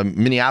in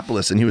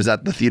Minneapolis and he was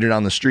at the theater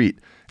down the street.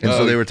 And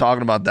so they were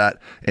talking about that.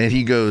 And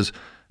he goes,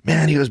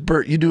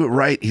 Bert, you do it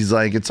right. He's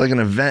like, it's like an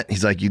event.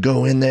 He's like, you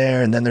go in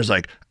there and then there's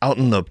like out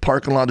in the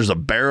parking lot, there's a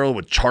barrel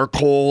with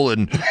charcoal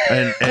and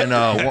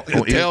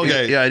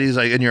tailgate. Yeah. And he's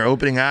like, and your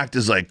opening act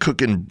is like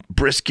cooking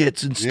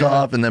briskets and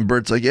stuff. Yeah. And then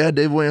Bert's like, yeah,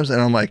 Dave Williamson.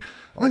 And I'm like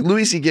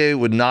Louis C.K.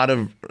 would not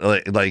have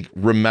like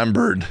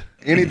remembered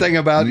anything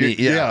about me.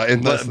 Yeah.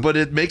 But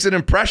it makes an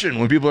impression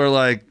when people are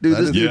like, dude,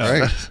 this dude's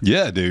right.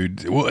 Yeah,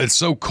 dude. Well, it's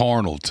so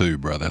carnal too,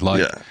 brother.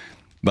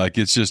 Like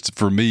it's just,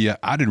 for me,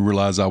 I didn't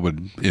realize I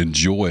would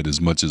enjoy it as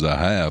much as I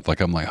have.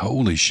 Like, I'm like,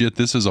 holy shit,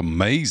 this is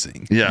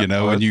amazing. Yeah.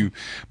 And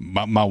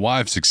my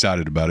wife's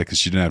excited about it because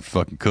she didn't have to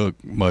fucking cook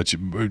much,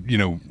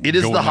 It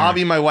is the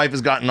hobby my wife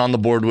has gotten on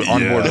board with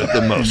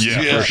the most.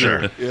 Yeah, for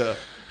sure. Yeah.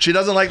 She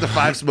doesn't like the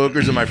 5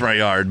 smokers in my front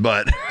yard,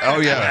 but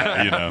oh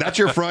yeah, that's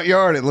your front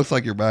yard. It looks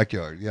like your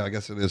backyard. Yeah, I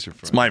guess it is your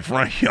front. It's my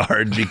front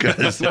yard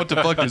because what the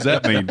fuck does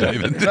that mean,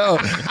 David? No,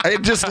 I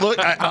just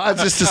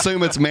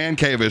assume it's man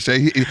cave-ish.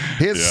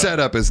 His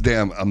setup is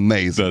damn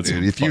amazing,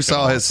 dude. If you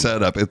saw his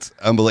setup, it's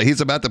unbelievable.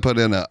 He's about to put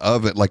in an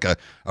oven, like a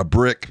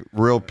brick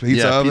real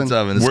pizza oven. Pizza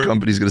oven. This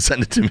company's gonna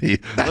send it to me.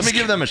 Let me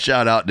give them a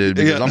shout out, dude,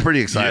 because I'm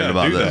pretty excited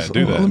about this.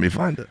 Do that. Let me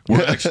find it.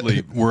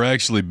 We're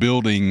actually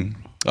building.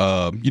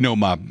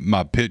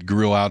 My pit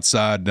grill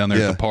outside down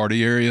there at the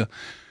party area.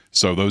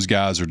 So those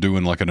guys are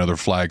doing like another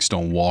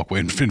flagstone walkway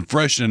and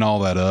freshening all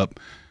that up.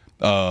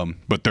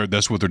 But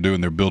that's what they're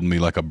doing. They're building me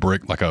like a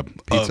brick, like a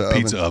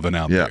pizza oven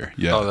out there.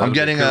 Yeah. I'm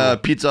getting a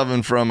pizza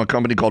oven from a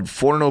company called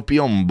Forno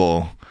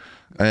Piombo.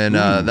 And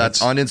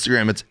that's on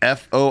Instagram. It's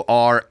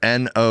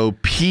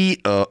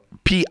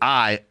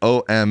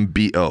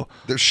FORNOPIOMBO.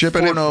 They're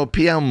shipping Forno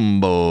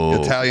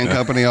Piombo. Italian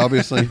company,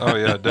 obviously. Oh,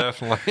 yeah,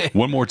 definitely.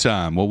 One more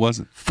time. What was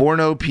it?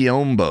 Forno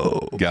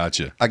Piombo.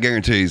 Gotcha. I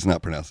guarantee he's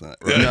not pronouncing that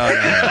right. No.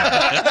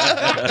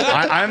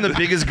 I'm the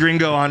biggest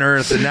gringo on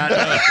earth, and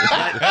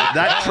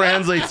that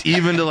translates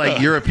even to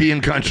like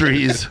European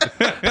countries.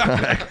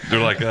 They're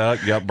like,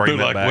 bring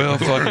that back. Well,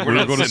 fuck it,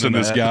 we're going to send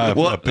this guy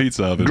a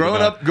pizza oven.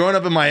 Growing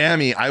up in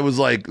Miami, I was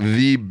like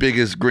the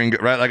biggest gringo,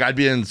 right? Like I'd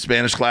be in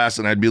Spanish class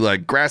and I'd be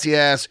like,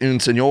 gracias, un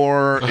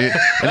señor.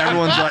 And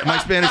everyone's like, my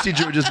Spanish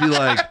teacher would just be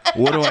like,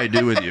 what do I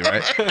do with you,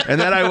 right? And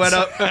then I went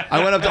up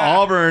to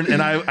Auburn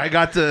and I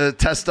got to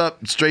test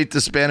up straight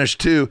to Spanish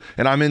 2,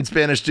 and I'm in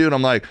Spanish 2, and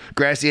I'm like,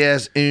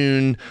 gracias,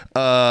 un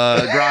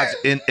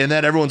and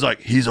then everyone's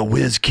like, he's a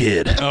whiz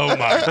kid. Oh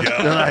my God.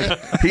 They're like,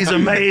 he's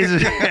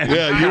amazing.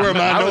 Yeah, you were a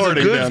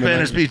minority. I was a good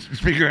Spanish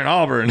speaker in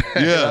Auburn.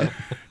 Yeah.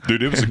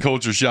 Dude, it was a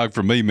culture shock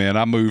for me, man.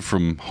 I moved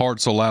from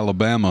Hartselle,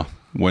 Alabama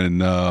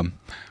when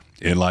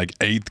in like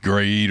 8th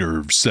grade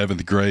or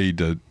 7th grade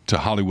to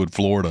Hollywood,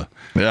 Florida.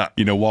 Yeah.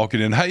 You know, walking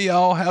in, hey,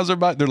 y'all, how's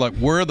everybody? They're like,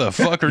 where the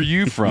fuck are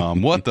you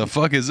from? What the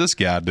fuck is this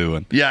guy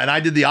doing? Yeah, and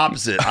I did the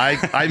opposite.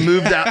 I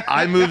moved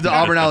to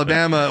Auburn,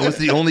 Alabama. I was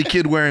the only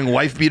kid wearing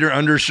wife beater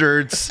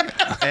undershirts,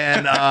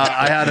 and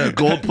I had a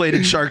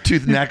gold-plated shark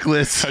tooth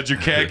necklace. Had your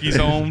khakis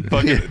on,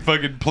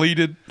 fucking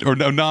pleated, or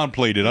no,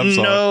 non-pleated, I'm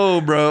sorry.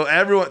 No, bro.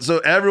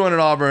 Everyone at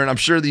Auburn, I'm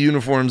sure the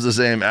uniform's the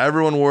same.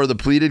 Everyone wore the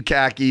pleated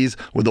khakis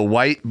with a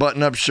white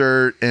button-up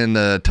shirt and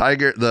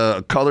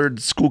the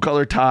school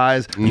color tie.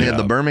 And they had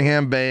the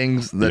Birmingham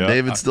bangs that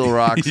David still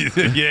rocks.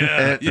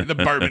 The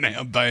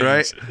Birmingham bangs.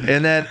 Right,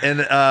 and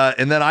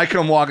then I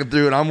come walking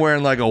through, and I'm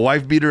wearing like a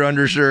wife beater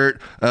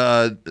undershirt,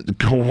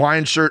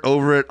 Hawaiian shirt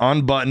over it,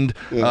 unbuttoned,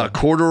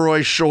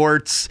 corduroy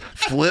shorts,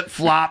 flip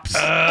flops.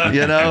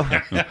 You know,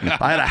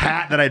 I had a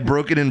hat that I'd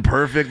broken in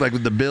perfect, like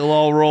with the bill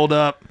all rolled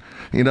up.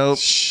 You know,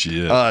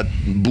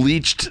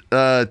 bleached,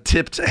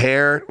 tipped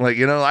hair. Like,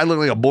 you know, I look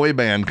like a boy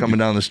band coming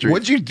down the street.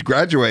 What'd you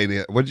graduate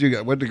in? What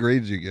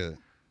degree did you get?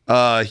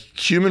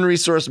 Human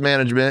resource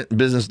management,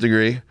 business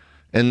degree.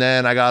 And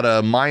then I got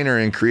a minor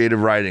in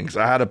creative writing.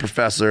 So I had a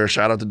professor,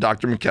 shout out to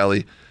Dr.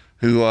 McKelly,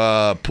 who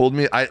pulled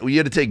me. We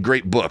had to take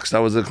great books. That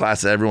was a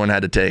class that everyone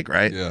had to take,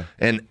 right? Yeah.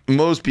 And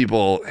most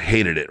people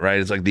hated it, right?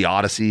 It's like the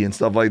Odyssey and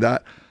stuff like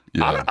that.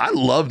 Yeah. I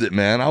loved it,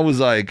 man. I was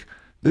like,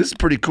 this is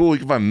pretty cool. You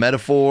can find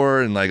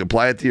metaphor and like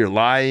apply it to your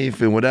life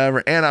and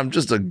whatever. And I'm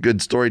just a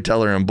good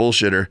storyteller and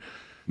bullshitter.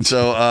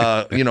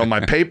 So, you know, my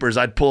papers,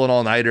 I'd pull an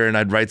all-nighter and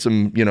I'd write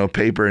some, you know,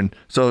 paper. And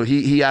so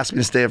he asked me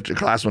to stay after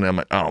class one day. I'm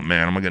like, oh,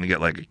 man, am I going to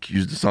get, like,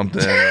 accused of something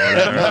or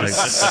whatever?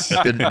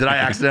 Like, did I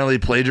accidentally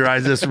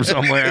plagiarize this from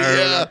somewhere?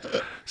 Yeah.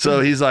 So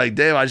he's like,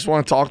 Dave, I just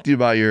want to talk to you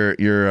about your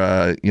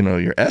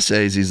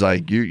essays. He's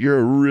like, you're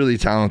a really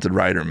talented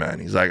writer, man.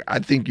 He's like, I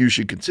think you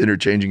should consider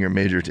changing your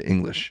major to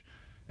English.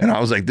 And I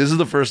was like, this is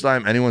the first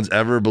time anyone's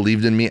ever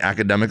believed in me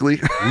academically.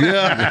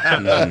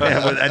 And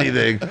with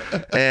anything.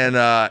 And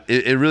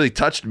it really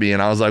touched me.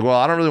 And I was like, well,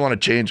 I don't really want to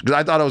change. Because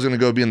I thought I was going to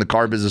go be in the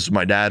car business with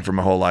my dad for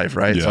my whole life,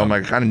 right? Yeah. So I'm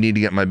like, I kind of need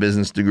to get my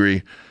business degree.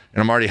 And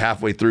I'm already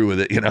halfway through with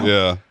it, you know?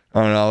 Yeah.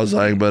 I don't know. I was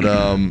like, but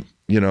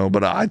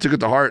I took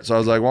it to heart. So I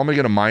was like, well, I'm going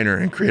to get a minor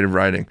in creative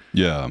writing.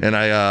 Yeah. And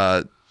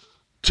I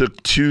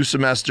took 2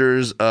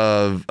 semesters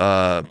of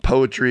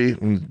poetry.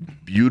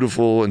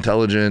 Beautiful,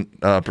 intelligent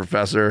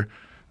professor.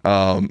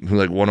 Who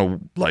like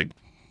won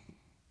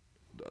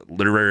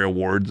literary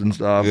awards and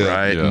stuff,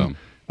 right? Yeah.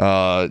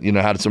 And, you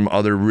know, had some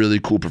other really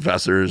cool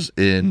professors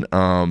in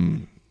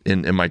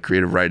my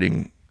creative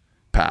writing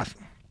path.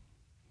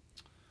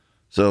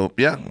 So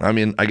yeah, I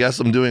mean, I guess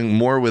I'm doing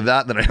more with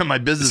that than I am my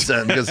business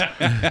end, because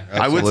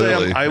I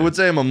would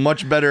say I'm a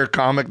much better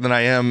comic than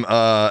I am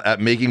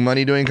at making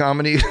money doing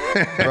comedy.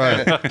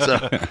 Right.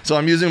 So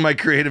I'm using my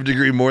creative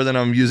degree more than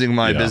I'm using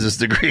my business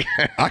degree.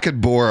 I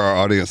could bore our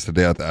audience to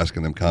death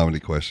asking them comedy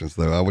questions,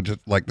 though. I would just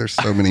there's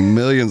so many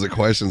millions of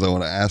questions I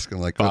want to ask them.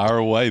 Like, fire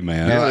away,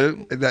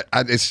 man.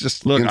 It's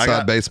just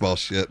inside baseball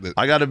shit.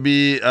 I got to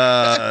be. We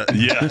got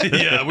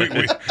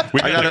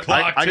the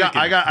clock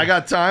I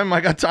got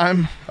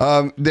time.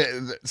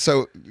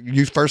 So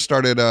you first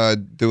started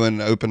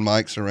doing open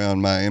mics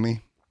around Miami?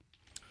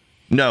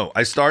 No,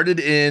 I started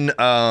in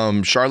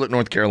Charlotte,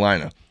 North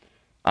Carolina.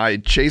 I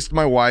chased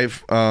my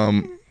wife,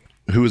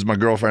 who was my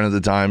girlfriend at the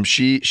time.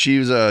 She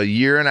was a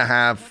year and a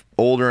half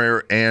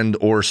older and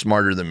or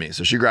smarter than me.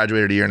 So she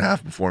graduated a year and a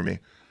half before me.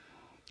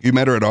 You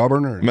met her at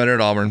Auburn? Or? Met her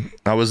at Auburn.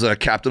 I was a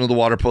captain of the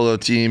water polo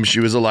team. She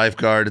was a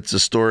lifeguard. It's a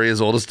story as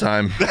old as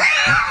time. All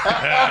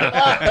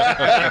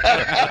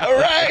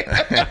right.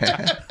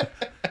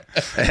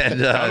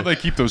 And, how do they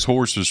keep those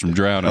horses from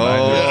drowning? Oh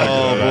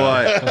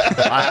boy,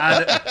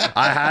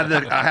 I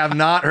have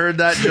not heard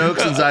that joke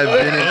since I've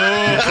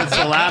been since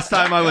the last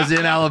time I was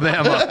in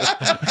Alabama.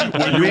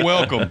 Well, you're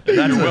welcome.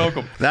 You're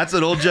welcome. That's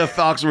an old Jeff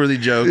Foxworthy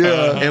joke.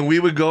 Yeah. And we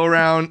would go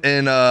around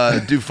and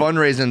do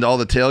fundraising to all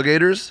the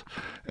tailgaters.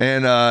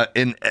 And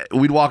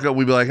we'd walk up,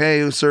 we'd be like,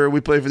 hey, sir,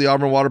 we play for the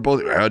Auburn Water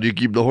Polo. How do you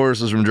keep the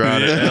horses from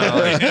drowning?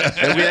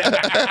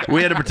 And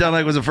we had to pretend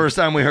like it was the first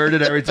time we heard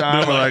it every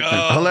time. We're like,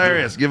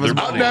 hilarious. Give us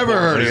money. I've never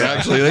heard it,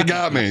 actually. They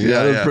got me.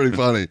 Yeah, it was pretty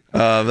funny.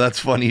 That's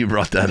funny you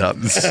brought that up.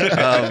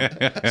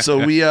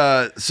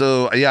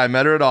 I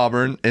met her at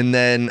Auburn. And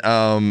then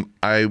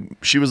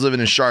she was living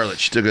in Charlotte.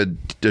 She took a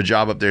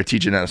job up there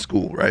teaching at a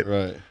school, right?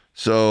 Right.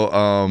 So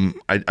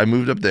I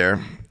moved up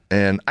there.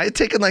 And I had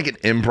taken like an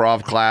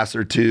improv class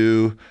or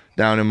 2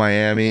 down in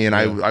Miami, and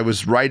I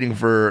was writing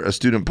for a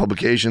student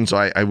publication, so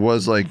I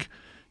was like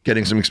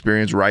getting some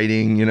experience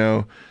writing, you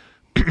know.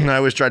 And I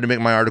always tried to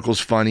make my articles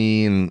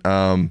funny, and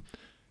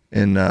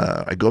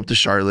I go up to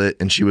Charlotte,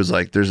 and she was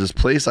like, "There's this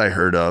place I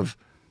heard of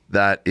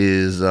that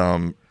is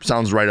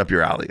sounds right up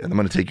your alley, and I'm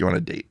going to take you on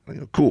a date." I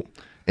go, cool.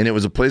 And it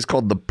was a place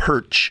called The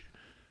Perch,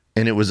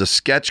 and it was a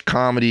sketch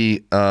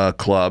comedy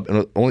club, and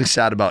it only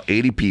sat about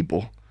 80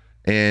 people.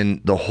 And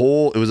it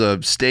was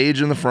a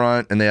stage in the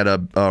front, and they had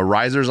a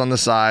risers on the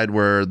side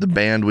where the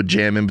band would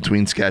jam in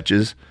between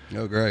sketches.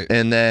 Oh, great.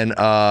 And then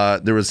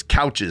there was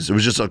couches. It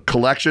was just a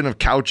collection of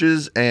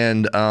couches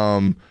and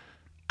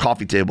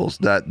coffee tables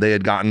that they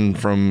had gotten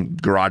from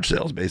garage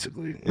sales,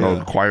 basically,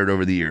 acquired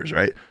over the years,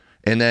 right?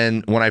 And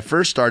then when I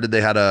first started,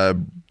 they had a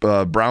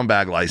brown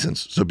bag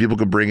license, so people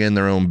could bring in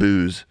their own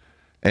booze.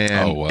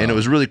 And and it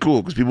was really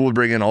cool because people would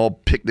bring in all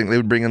picnic. They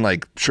would bring in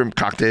like shrimp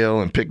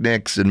cocktail and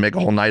picnics and make a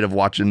whole night of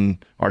watching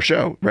our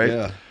show, right?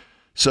 Yeah.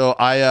 So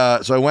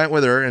I went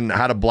with her and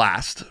had a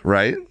blast,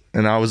 right?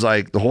 And I was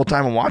like, the whole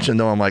time I'm watching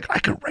though, I'm like, I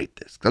could write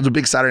this. I was a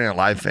big Saturday Night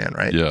Live fan,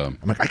 right? Yeah.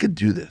 I'm like, I could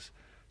do this.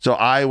 So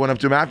I went up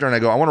to him after and I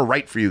go, I want to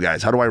write for you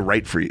guys. How do I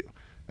write for you?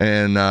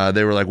 And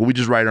they were like, well, we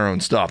just write our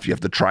own stuff. You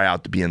have to try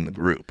out to be in the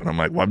group. And I'm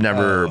like, well, I've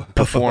never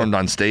performed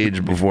on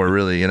stage before,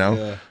 really, you know?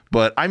 Yeah.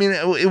 But I mean,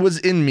 it was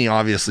in me,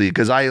 obviously,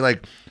 because I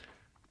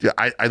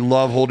I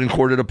love holding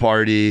court at a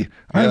party.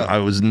 Yeah. I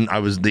was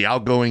the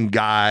outgoing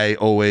guy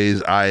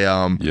always. I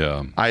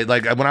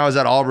like when I was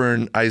at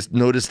Auburn, I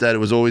noticed that it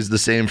was always the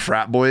same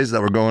frat boys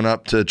that were going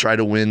up to try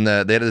to win they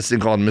had this thing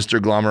called Mr.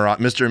 and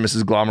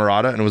Mrs.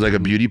 Glamourata, and it was like a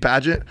beauty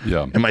pageant.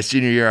 Yeah. And my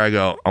senior year, I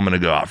go, I'm gonna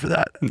go out for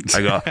that.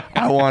 I go,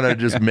 I want to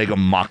just make a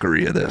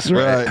mockery of this.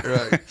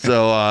 Right.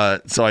 So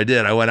I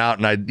did. I went out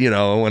and I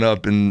went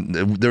up and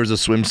there was a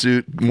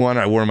swimsuit one.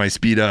 I wore my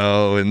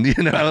Speedo and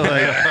like.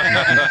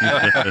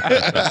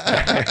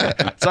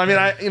 So I mean,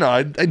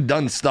 I'd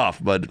done stuff,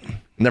 but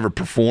never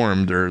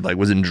performed or like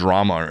was in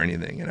drama or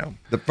anything, you know.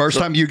 The first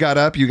time you got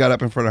up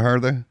in front of her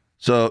though?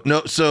 So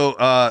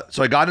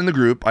I got in the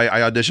group. I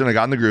auditioned. I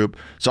got in the group.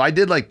 So I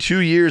did like 2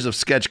 years of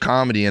sketch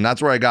comedy, and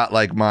that's where I got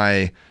like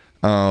my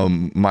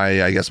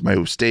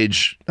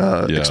stage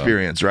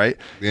experience, right?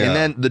 Yeah. And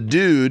then the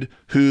dude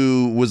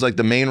who was like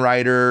the main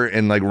writer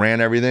and like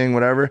ran everything,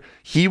 whatever,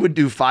 he would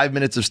do 5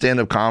 minutes of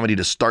stand-up comedy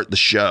to start the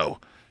show.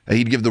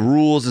 He'd give the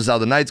rules. This is how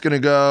the night's going to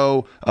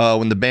go.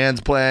 When the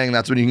band's playing,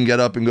 that's when you can get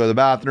up and go to the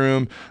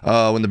bathroom.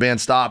 When the band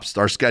stops,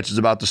 our sketch is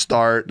about to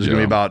start. There's going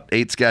to be about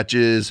 8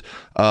 sketches.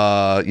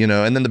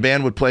 And then the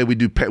band would play. We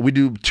do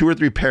 2 or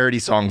 3 parody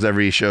songs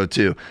every show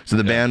too. So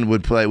the band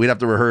would play. We'd have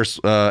to rehearse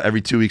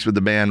every 2 weeks with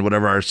the band,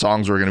 whatever our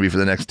songs were going to be for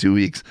the next 2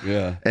 weeks.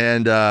 Yeah.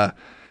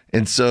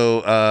 And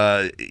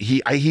so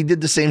he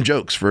did the same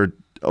jokes for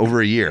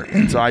over a year.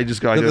 And so I just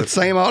go, the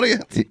same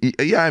audience?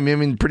 Yeah, I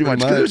mean pretty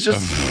much. It was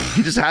just,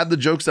 he just had the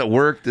jokes that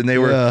worked and they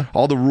were,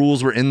 all the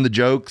rules were in the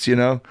jokes, you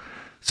know?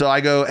 So I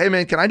go, hey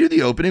man, can I do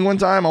the opening one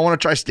time? I want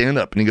to try stand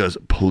up. And he goes,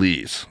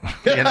 please.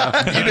 He's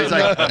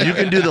like, you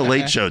can do the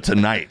late show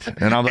tonight.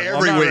 And I'm like,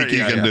 every week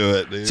you can do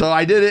it, dude. So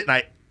I did it and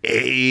I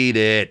ate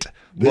it.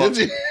 But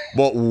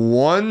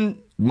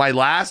my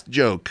last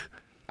joke,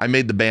 I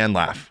made the band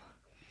laugh.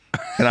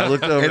 And I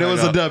looked over and it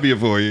was a W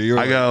for you.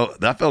 I go,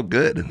 that felt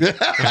good. I go,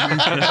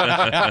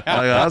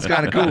 that was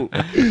kind of cool.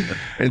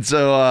 And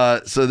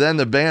so then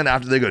the band,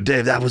 after they go,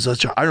 Dave, that was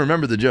I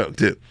remember the joke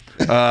too.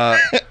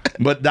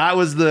 But that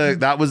was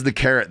the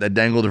carrot that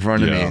dangled in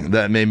front of me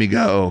that made me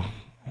go,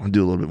 I'll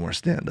do a little bit more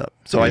stand up.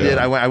 So I did.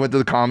 I went to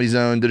the Comedy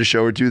Zone, did a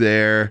show or two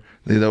there,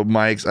 did the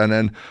mics, and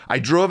then I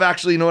drove.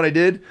 Actually, you know what I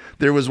did?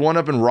 There was one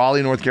up in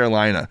Raleigh, North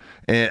Carolina,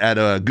 at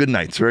Good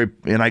Nights.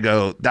 And I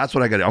go, that's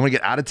what I got to do. I'm gonna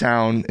get out of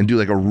town and do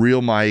like a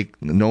real mic.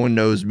 No one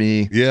knows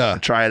me. Yeah,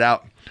 try it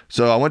out.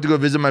 So I went to go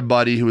visit my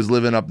buddy who was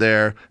living up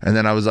there, and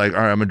then I was like, all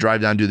right, I'm gonna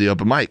drive down and do the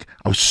open mic.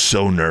 I was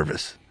so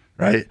nervous,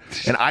 right?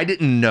 And I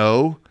didn't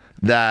know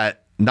that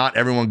not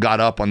everyone got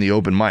up on the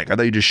open mic. I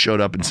thought you just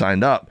showed up and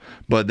signed up,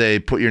 but they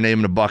put your name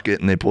in a bucket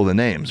and they pull the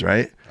names,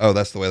 right? Oh,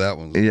 that's the way that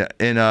one was. Yeah,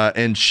 and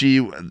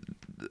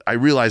I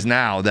realize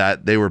now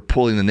that they were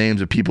pulling the names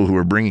of people who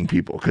were bringing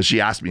people, because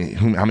she asked me,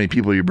 how many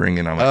people are you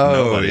bringing? I'm like,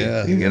 nobody,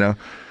 you know?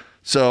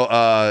 So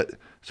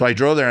I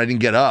drove there and I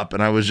didn't get up,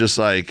 and I was just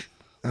like,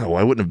 oh,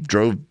 I wouldn't have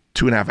drove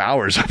 2.5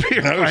 hours up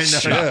here.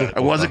 I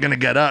wasn't going to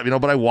get up,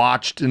 but I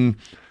watched, and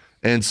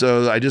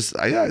so I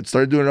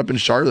started doing it up in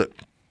Charlotte.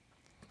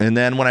 And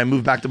then when I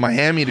moved back to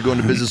Miami to go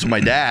into business with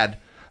my dad,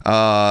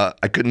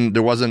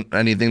 there wasn't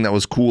anything that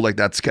was cool like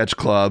that sketch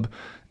club.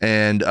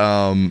 And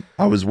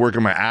I was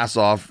working my ass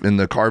off in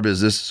the car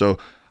business. So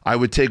I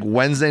would take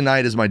Wednesday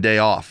night as my day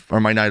off, or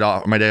my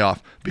day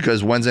off,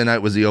 because Wednesday night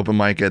was the open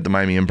mic at the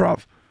Miami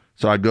Improv.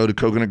 So I'd go to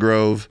Coconut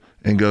Grove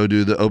and go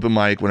do the open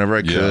mic whenever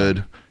I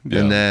could. Yeah.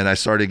 And then I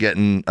started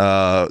getting,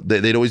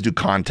 they'd always do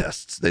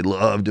contests. They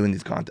love doing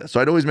these contests. So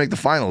I'd always make the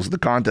finals of the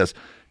contest,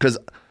 because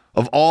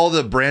of all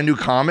the brand new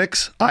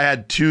comics, I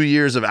had 2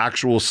 years of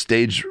actual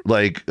stage,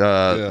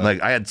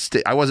 I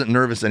wasn't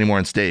nervous anymore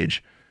on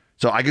stage.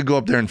 So I could go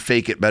up there and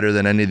fake it better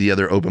than any of the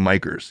other open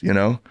micers,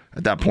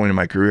 at that point in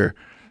my career.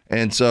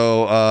 And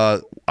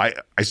so I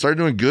started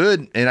doing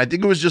good. And I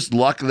think it was just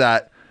luck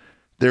that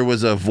there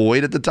was a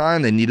void at the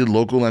time. They needed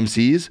local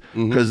MCs,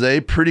 because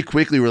they pretty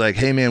quickly were like,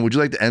 hey man, would you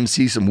like to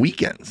MC some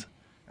weekends?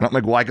 And I'm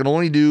like, well, I can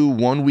only do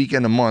 1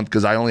 weekend a month,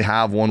 because I only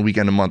have 1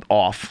 weekend a month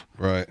off.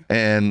 Right.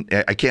 And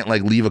I can't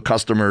leave a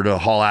customer to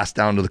haul ass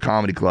down to the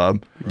comedy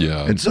club.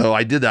 Yeah. And so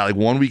I did that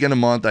 1 weekend a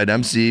month. I'd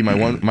MC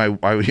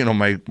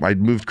I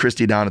moved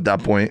Christy down at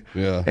that point.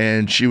 Yeah.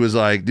 And she was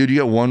like, dude, you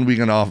get 1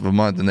 weekend off a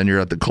month and then you're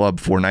at the club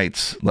 4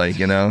 nights.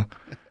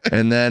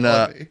 And then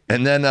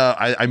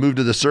I moved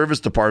to the service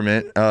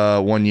department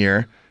 1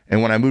 year.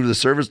 And when I moved to the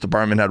service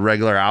department, had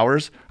regular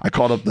hours, I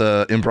called up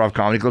the improv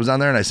comedy clubs down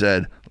there and I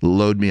said,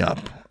 load me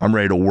up. I'm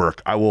ready to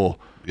work. I will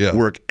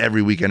work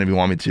every weekend if you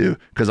want me to,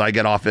 because I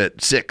get off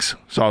at 6.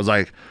 So I was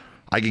like,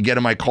 I could get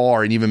in my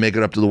car and even make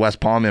it up to the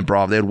West Palm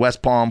Improv. They had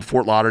West Palm,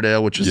 Fort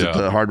Lauderdale, which is at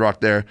the Hard Rock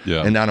there,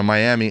 and down in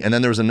Miami. And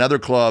then there was another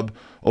club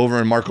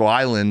over in Marco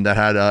Island that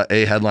had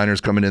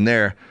headliners coming in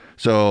there.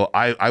 So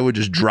I would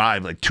just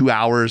drive like 2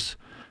 hours.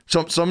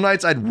 So some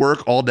nights I'd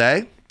work all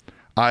day.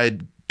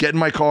 I'd get in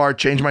my car,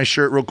 change my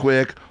shirt real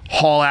quick,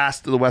 haul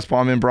ass to the West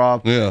Palm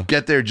Improv,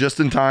 get there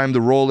just in time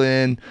to roll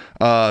in,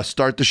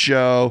 start the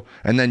show,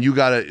 and then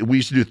we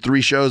used to do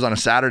 3 shows on a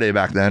Saturday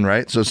back then,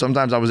 right? So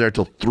sometimes I was there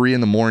till 3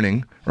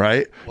 a.m,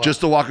 right? Wow. Just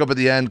to walk up at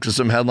the end because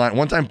some headline.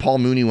 One time Paul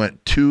Mooney went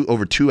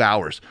over 2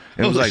 hours.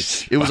 And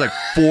it was like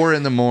 4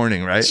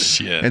 a.m, right?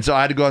 Shit. And so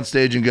I had to go on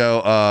stage and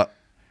go,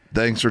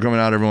 thanks for coming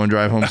out, everyone.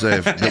 Drive home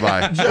safe.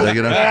 Goodbye. Like,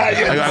 you know,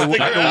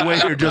 I go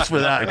wait here just for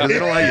that because they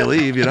don't let you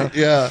leave, you know?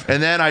 Yeah.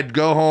 And then I'd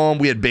go home.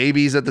 We had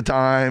babies at the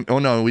time. Oh,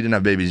 no, we didn't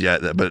have babies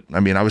yet. But, I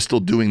mean, I was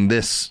still doing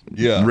this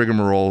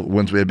rigmarole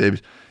once we had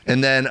babies.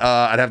 And then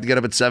I'd have to get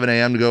up at 7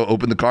 a.m. to go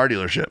open the car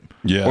dealership.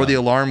 Yeah. Or the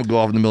alarm would go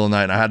off in the middle of the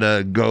night. And I had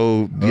to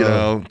go, you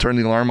know, turn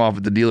the alarm off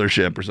at the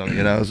dealership or something,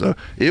 you know? So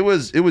it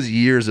was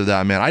years of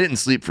that, man. I didn't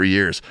sleep for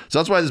years. So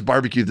that's why this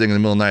barbecue thing in the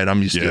middle of the night,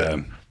 I'm used to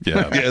it.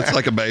 Yeah, it's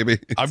like a baby.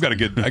 I got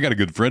a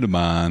good friend of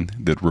mine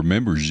that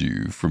remembers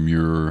you from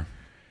your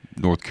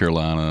North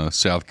Carolina,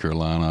 South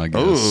Carolina, I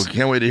guess. Oh,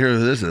 can't wait to hear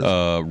who this is.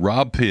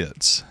 Rob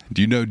Pitts.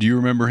 Do you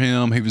remember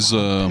him? He was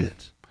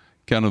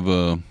kind of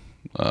a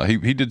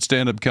he did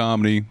stand-up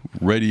comedy,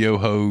 radio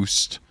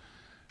host.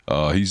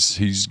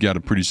 He's got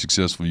a pretty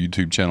successful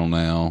YouTube channel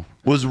now.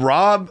 Was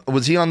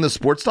he on the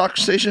sports talk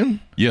station?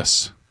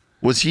 Yes.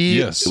 Was he?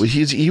 Yes.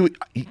 He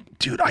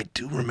dude, I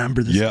do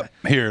remember this. Yep.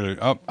 Guy. Here,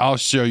 I'll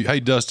show you. Hey,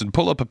 Dustin,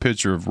 pull up a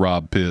picture of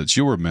Rob Pitts.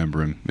 You'll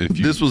remember him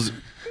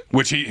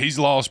which he's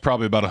lost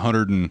probably about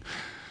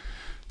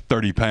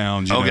 130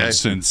 pounds. You know,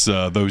 since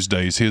those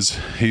days.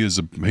 He was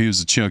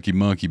a chunky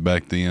monkey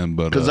back then.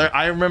 But because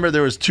I remember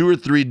there was 2 or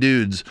 3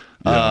 dudes.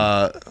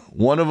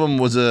 One of them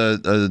was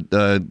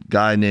a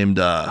guy named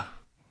what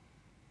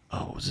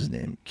was his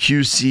name?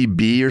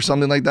 QCB or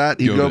something like that.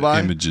 He'd go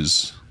by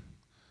images.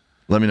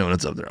 Let me know when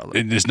it's up there.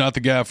 It's not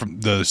the guy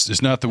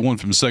it's not the one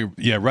from the second.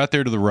 Yeah, right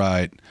there to the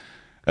right.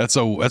 That's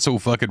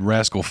old fucking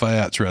Rascal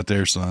Fats right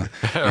there, son.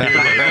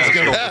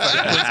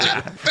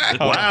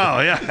 Wow,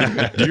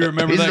 yeah. Do you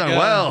remember that guy?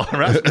 Well,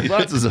 Rascal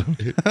Fats is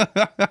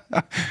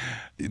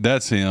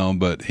That's him,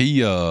 but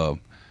he's a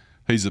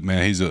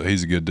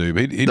good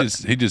dude. He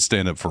did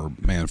stand up for a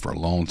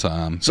long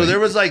time. So there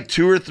was like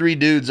 2 or 3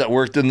 dudes that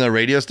worked in the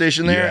radio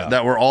station there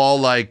that were all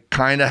like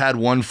kind of had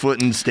one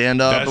foot in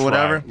stand up or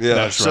whatever. Right. Yeah,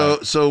 that's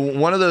right. So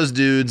one of those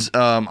dudes,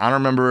 I don't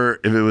remember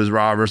if it was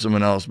Rob or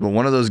someone else, but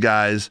one of those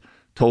guys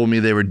told me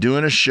they were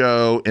doing a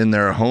show in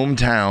their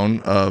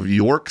hometown of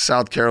York,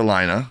 South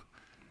Carolina.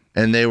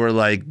 And they were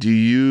like,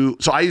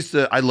 so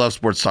I love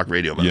sports talk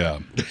radio.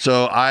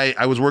 So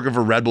I was working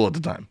for Red Bull at the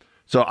time.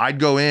 So I'd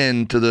go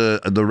in to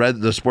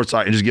the sports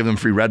site and just give them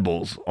free Red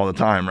Bulls all the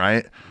time,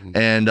 right?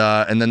 And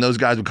then those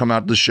guys would come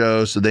out to the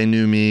show, so they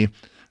knew me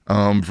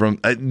from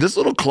this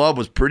little club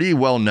was pretty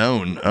well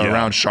known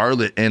around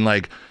Charlotte, and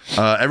like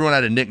everyone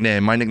had a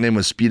nickname. My nickname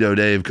was Speedo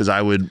Dave because I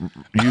would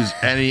use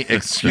any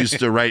excuse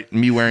to write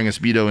me wearing a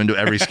Speedo into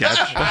every sketch.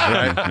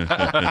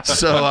 Right?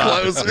 So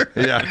closer,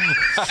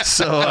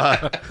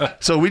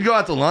 So we'd go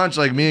out to lunch.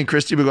 Like me and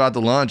Christy would go out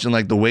to lunch, and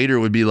like the waiter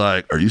would be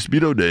like, "Are you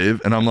Speedo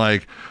Dave?" And I'm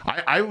like,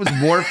 I was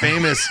more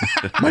famous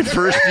my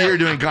first year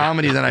doing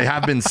comedy than I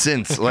have been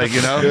since. Like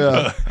in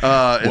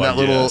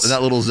that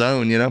little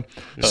zone, you know.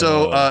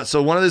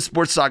 So one of the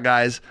sports talk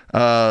guys,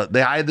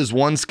 they had this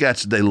one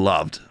sketch that they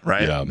loved,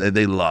 right? Yeah.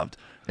 They loved.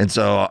 And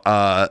so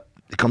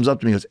it comes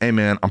up to me and goes, "Hey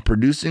man, I'm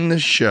producing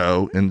this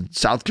show in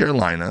South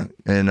Carolina,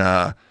 and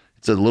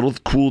it's a little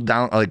cool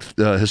down like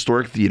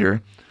historic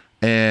theater,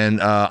 and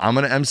I'm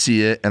gonna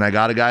MC it, and I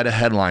got a guy to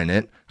headline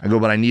it." I go,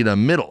 "But I need a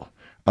middle.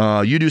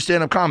 You do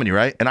stand-up comedy,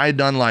 right?" And I had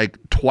done like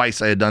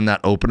twice. I had done that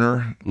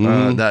opener,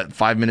 that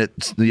 5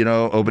 minutes,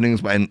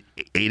 openings, and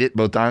ate it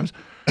both times.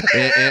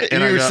 And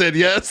you said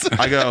yes.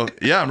 I go,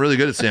 "Yeah, I'm really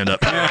good at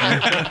stand-up."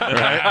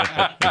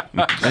 Right?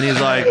 And he's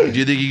like, "Do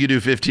you think you could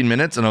do 15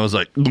 minutes?" And I was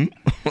like,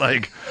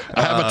 like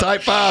I have a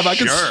type 5. I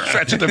can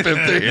stretch it to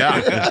 15.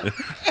 Yeah.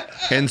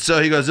 And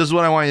so he goes, "This is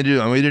what I want you to do.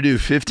 I want you to do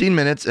 15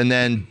 minutes and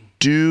then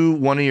do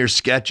one of your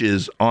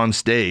sketches on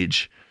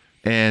stage,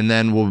 and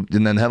then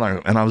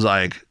headline." And I was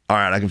like, "All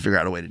right, I can figure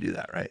out a way to do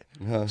that, right?"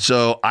 Uh-huh.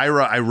 So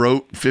I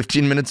wrote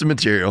 15 minutes of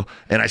material,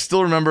 and I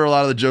still remember a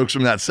lot of the jokes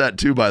from that set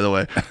too, by the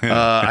way.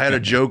 I had a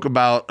joke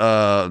about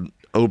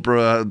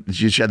Oprah.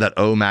 She had that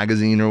O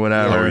magazine or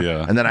whatever. Oh,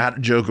 yeah. And then I had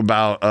a joke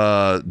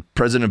about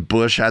President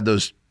Bush had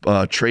those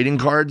trading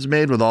cards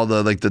made with all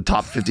the like the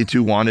top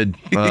 52 wanted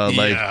terrorists.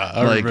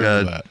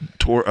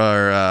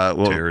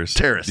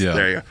 Yeah.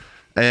 There you go.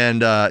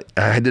 And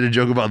I did a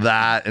joke about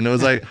that, and it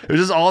was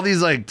just all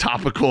these like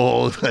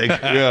topical like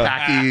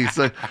hacky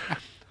stuff.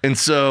 And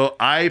so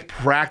I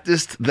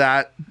practiced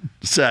that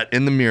set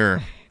in the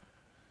mirror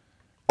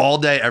all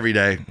day, every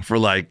day for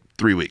like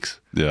 3 weeks.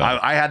 Yeah.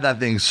 I had that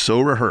thing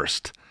so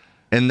rehearsed.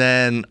 And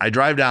then I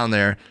drive down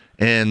there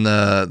and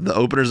the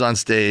opener's on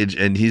stage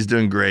and he's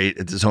doing great.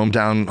 It's his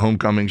hometown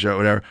homecoming show,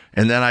 whatever.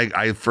 And then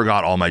I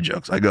forgot all my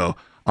jokes. I go,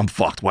 I'm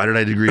fucked. Why did I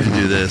agree to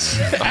do this?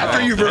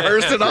 After you've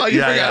rehearsed it all, you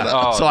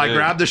forgot it. So I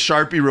grabbed the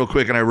Sharpie real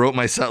quick and I wrote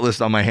my set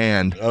list on my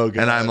hand. Okay.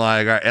 And I'm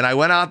like, all right. And I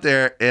went out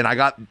there and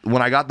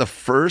when I got the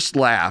first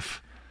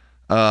laugh,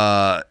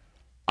 I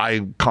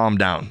calmed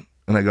down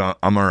and I go,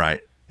 I'm all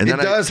right. And it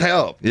does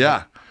help.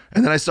 Yeah.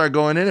 And then I started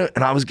going in it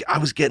and I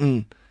was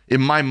getting in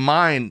my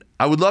mind,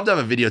 I would love to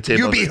have a videotape.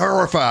 You'd be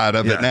horrified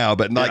of it now,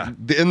 but like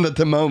in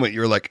the moment,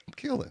 you're like,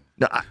 kill it.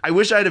 No, I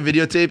wish I had a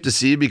videotape to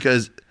see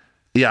because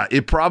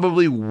it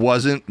probably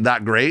wasn't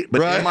that great,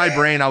 but in my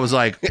brain, I was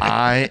like,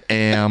 I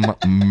am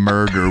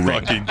murdering.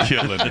 Fucking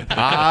killing it.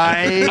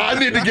 I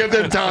need to give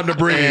them time to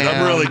breathe.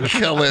 I'm really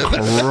killing.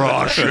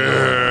 Crushing.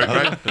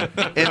 Right?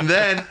 And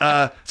then,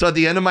 so at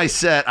the end of my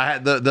set, I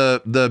had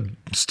the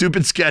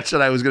stupid sketch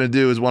that I was going to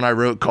do is one I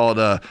wrote called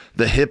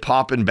the Hip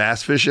Hop and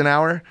Bass Fishing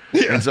Hour.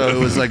 Yeah. And so it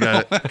was like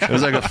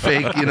a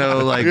fake,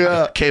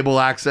 cable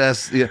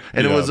access. Yeah.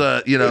 And it was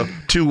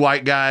two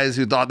white guys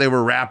who thought they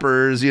were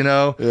rappers,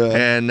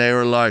 and they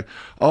were like,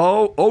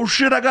 oh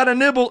shit, I got a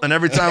nibble. And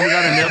every time we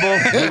got a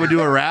nibble, we would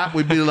do a rap.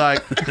 We'd be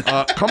like,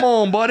 come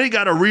on, buddy,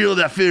 got to reel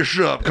that fish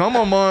up. Come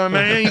on,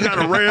 man, you got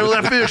to reel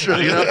that fish up.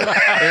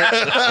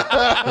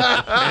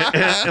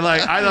 And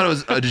like, I thought it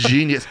was a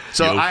genius.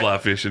 So fly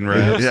fishing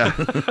raps. Yeah.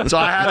 So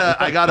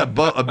I got a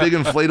big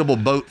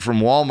inflatable boat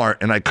from Walmart,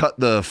 and I cut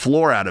the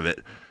floor out of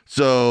it.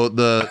 So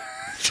the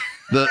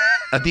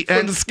at the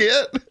end of the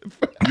skit.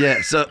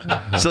 Yeah, so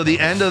the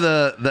end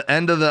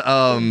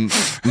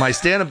of my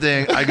stand-up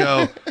thing,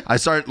 I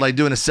start like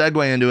doing a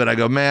segue into it. I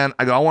go,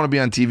 I want to be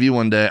on TV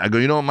one day. I go,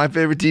 you know what my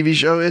favorite TV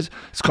show is?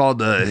 It's called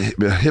the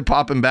Hip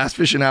Hop and Bass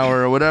Fishing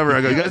Hour or whatever.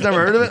 I go, you guys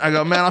never heard of it? I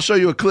go, I'll show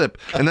you a clip.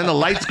 And then the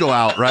lights go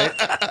out, right?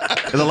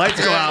 And the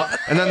lights go out,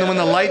 and then when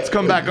the lights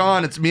come back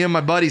on, it's me and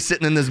my buddy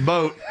sitting in this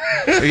boat,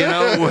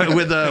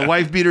 with the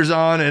wife beaters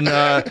on, and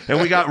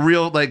we got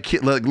real like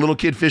little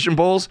kid fishing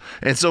poles,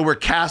 and so we're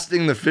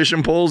casting the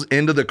fishing poles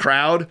into the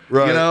crowd,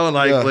 right.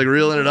 Like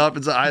reeling it up.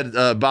 And so I had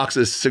a box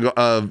of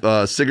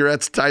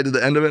cigarettes tied to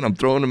the end of it, and I'm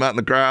throwing them out in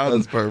the crowd.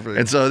 That's perfect.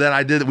 And so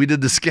then we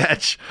did the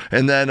sketch,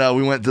 and then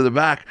we went to the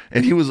back,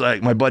 and he was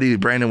like, my buddy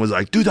Brandon was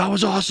like, dude, that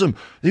was awesome.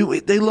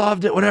 They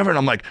loved it, whatever. And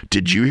I'm like,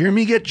 did you hear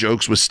me get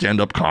jokes with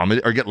stand-up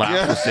comedy or get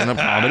laughs with stand-up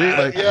comedy?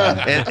 Like,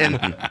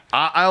 and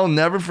I'll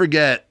never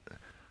forget.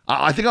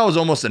 I think I was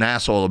almost an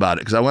asshole about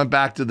it because I went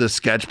back to the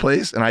sketch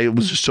place and I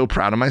was just so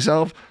proud of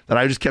myself that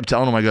I just kept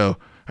telling them, I go,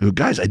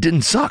 guys, I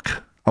didn't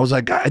suck. I was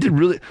like, I did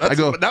really.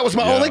 That was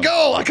my only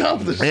goal. I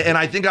accomplished. And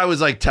I think I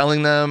was like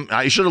telling them,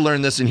 I should have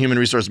learned this in human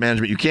resource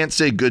management. You can't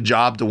say good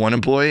job to one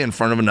employee in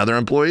front of another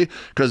employee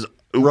because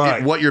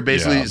what you're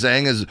basically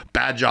saying is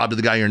bad job to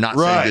the guy you're not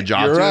saying good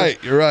job to.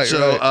 You're right.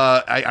 So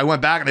I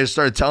went back and I just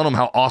started telling them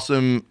how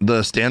awesome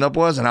the stand-up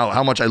was and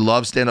how much I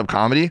love stand-up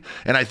comedy.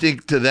 And I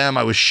think to them,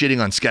 I was shitting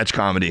on sketch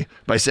comedy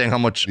by saying how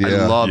much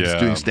I loved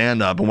doing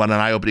stand-up and what an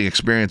eye-opening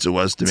experience it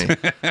was to me.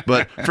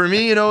 But for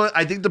me,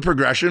 I think the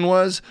progression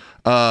was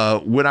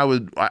when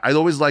I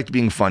always liked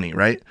being funny,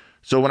 right?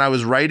 So when I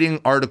was writing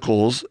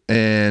articles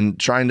and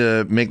trying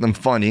to make them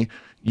funny,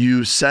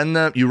 you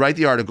write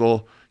the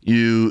article,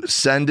 you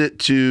send it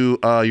to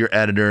your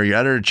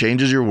editor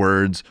changes your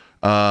words,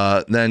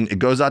 then it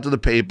goes out to the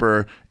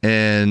paper,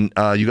 and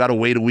you got to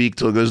wait a week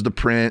till it goes to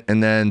print,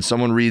 and then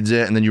someone reads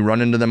it, and then you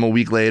run into them a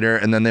week later,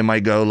 and then they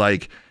might go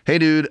like, hey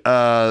dude,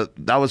 that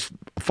was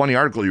a funny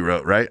article you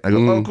wrote, right? I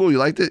go, oh cool, you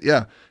liked it?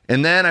 Yeah.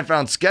 And then I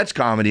found sketch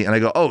comedy, and I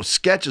go, oh,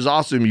 sketch is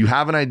awesome. You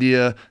have an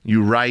idea,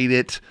 you write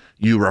it,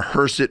 you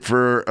rehearse it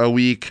for a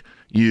week,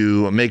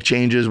 you make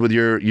changes with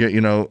your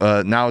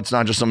now it's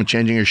not just someone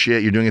changing your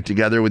shit. You're doing it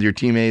together with your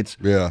teammates.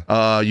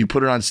 Yeah. You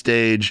put it on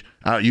stage.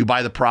 You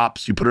buy the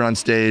props. You put it on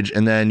stage,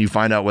 and then you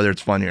find out whether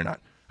it's funny or not.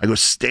 I go,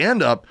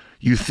 stand up.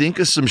 You think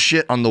of some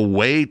shit on the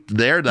way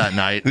there that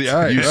night.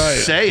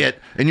 Say it,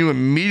 and you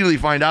immediately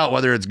find out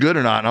whether it's good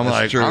or not. And I'm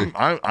That's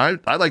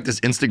like, I like this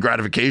instant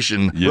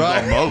gratification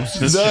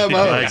most.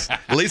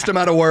 Least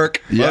amount of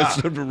work.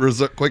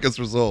 Quickest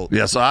result.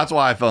 Yeah. So that's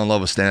why I fell in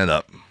love with stand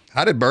up.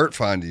 How did Bert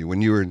find you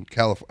when you were in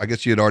California? I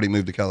guess you had already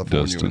moved to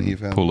California Dustin, when he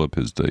found pull up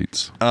his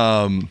dates.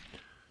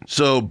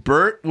 So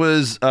Bert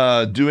was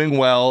doing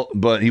well,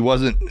 but he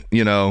wasn't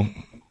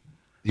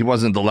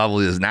the level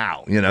he is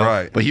now,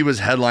 Right. But he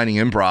was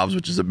headlining improvs,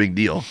 which is a big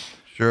deal.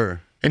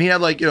 Sure. And he had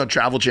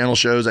Travel Channel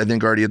shows, I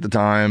think, already at the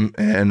time.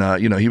 And,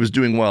 he was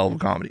doing well with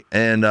comedy.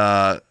 And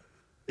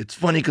it's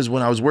funny because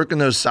when I was working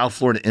those South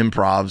Florida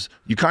improvs,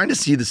 you kind of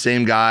see the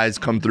same guys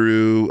come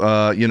through,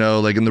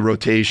 like in the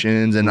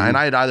rotations. And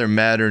I had either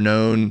met or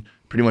known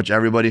pretty much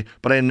everybody,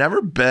 but I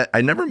never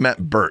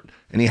met Bert.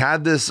 And he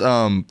had this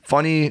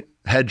funny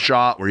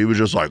headshot where he was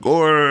just like,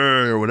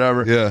 or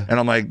whatever. Yeah. And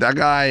I'm like, that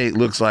guy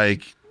looks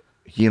like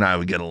he and I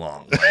would get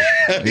along.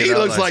 He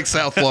looks like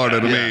South Florida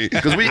to me.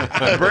 Because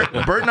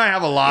Bert and I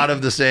have a lot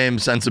of the same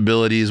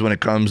sensibilities when it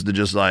comes to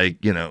just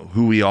like,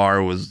 who we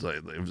are was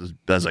like,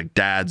 as like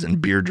dads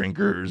and beer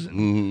drinkers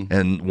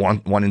and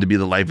wanting to be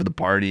the life of the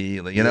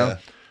party, know?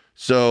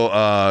 So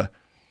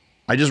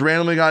I just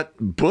randomly got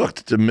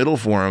booked to middle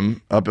for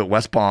him up at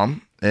West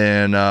Palm.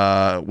 And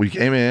we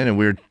came in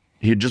and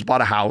he had just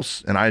bought a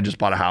house and I had just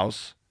bought a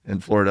house in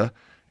Florida.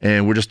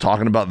 And we're just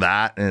talking about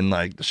that and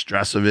like the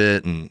stress of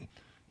it and,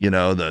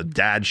 the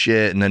dad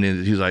shit. And then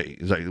he's like,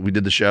 we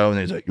did the show and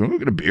he's like, you want to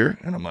go get a beer?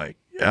 And I'm like,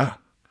 yeah.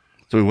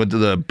 So we went to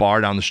the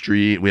bar down the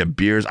street. We have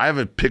beers. I have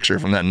a picture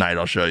from that night.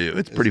 I'll show you.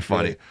 It's pretty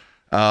funny.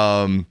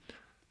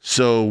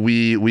 So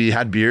we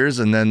had beers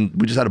and then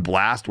we just had a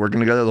blast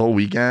working together the whole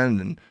weekend.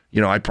 And,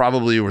 I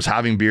probably was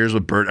having beers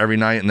with Bert every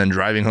night and then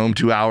driving home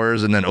 2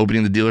 hours and then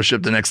opening the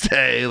dealership the next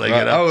day. Like,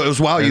 it was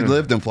while you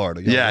lived in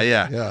Florida.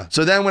 Yeah.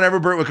 So then whenever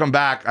Bert would come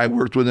back, I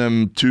worked with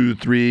him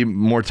 2-3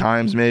 more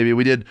times maybe.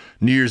 We did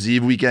New Year's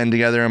Eve weekend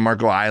together in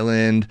Marco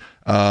Island.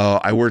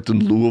 I worked in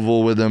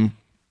Louisville with him.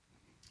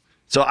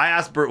 So I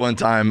asked Bert one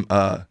time,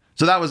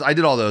 I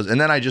did all those, and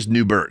then I just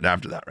knew Bert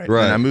after that, right?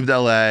 And I moved to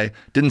LA,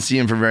 didn't see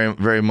him for very,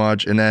 very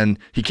much, and then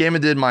he came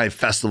and did my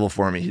festival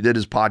for me. He did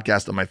his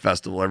podcast at my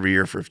festival every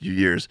year for a few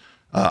years.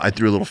 I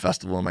threw a little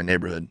festival in my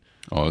neighborhood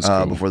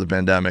before the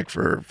pandemic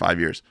for 5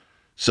 years.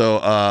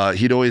 So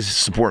he'd always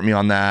support me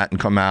on that and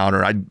come out,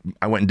 or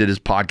I went and did his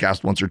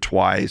podcast once or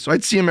twice. So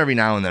I'd see him every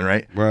now and then,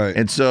 right? Right.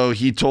 And so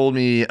he told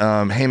me,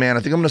 hey, man, I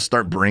think I'm going to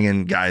start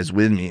bringing guys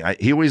with me.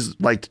 He always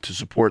liked to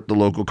support the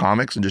local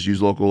comics and just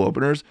use local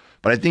openers.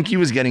 But I think he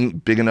was getting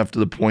big enough to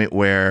the point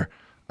where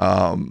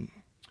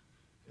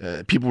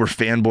people were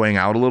fanboying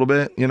out a little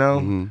bit,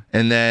 And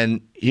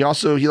then he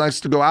likes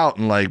to go out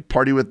and like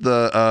party with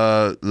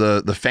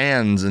the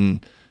fans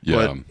and.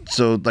 Yeah. But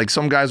so like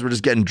some guys were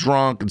just getting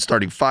drunk and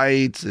starting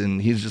fights,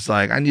 and he's just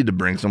like, I need to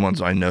bring someone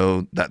so I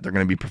know that they're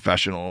going to be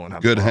professional and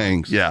have good fun.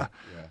 hangs. Yeah.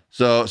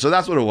 So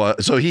that's what it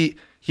was. So he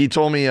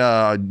told me,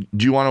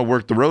 do you want to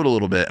work the road a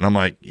little bit? And I'm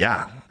like,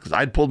 yeah, because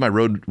I'd pulled my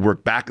road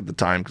work back at the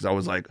time because I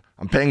was like,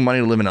 I'm paying money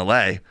to live in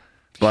LA,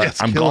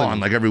 but I'm gone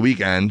like every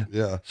weekend.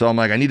 Yeah. So I'm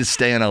like, I need to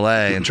stay in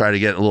LA and try to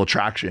get a little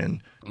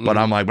traction. But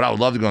I'm like, but I would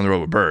love to go on the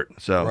road with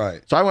Bert. So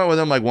I went with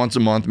him like once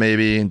a month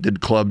maybe and did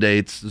club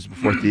dates. This is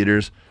before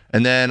theaters.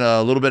 And then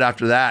a little bit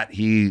after that,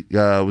 he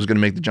was going to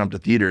make the jump to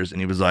theaters.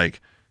 And he was like,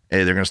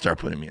 hey, they're going to start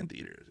putting me in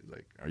theaters. He's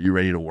like, are you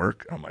ready to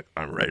work? I'm like,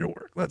 I'm ready to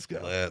work. Let's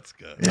go. Yeah.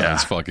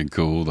 That's fucking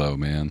cool, though,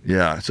 man.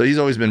 Yeah. So he's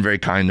always been very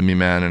kind to me,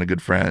 man, and a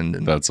good friend.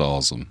 And, that's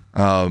awesome.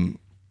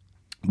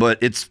 But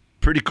it's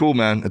pretty cool,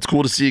 man. It's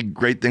cool to see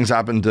great things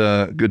happen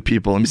to good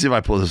people. Let me see if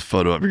I pull this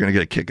photo up. You're going to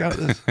get a kick out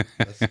of this.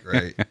 That's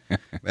great.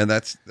 Man,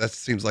 that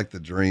seems like the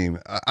dream.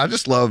 I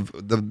just love,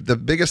 the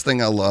biggest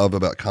thing I love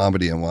about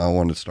comedy and why I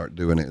wanted to start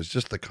doing it is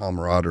just the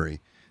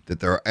camaraderie that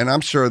there are. And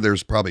I'm sure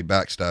there's probably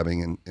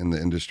backstabbing in the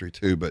industry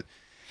too, but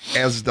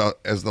as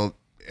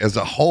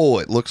a whole,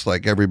 it looks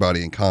like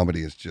everybody in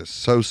comedy is just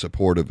so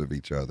supportive of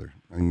each other.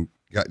 I mean,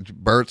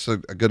 Bert's a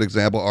good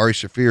example. Ari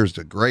Shaffir's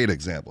a great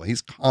example.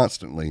 He's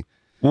constantly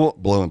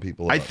blowing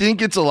people up. I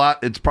think it's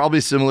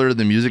probably similar to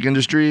the music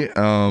industry,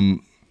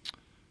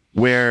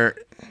 where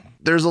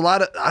there's a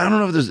lot of, I don't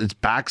know if it's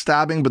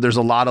backstabbing, but there's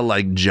a lot of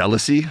like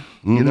jealousy,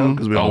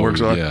 because we all work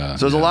so hard. Yeah,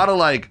 so there's a lot of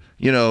like,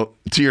 to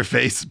your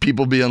face,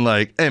 people being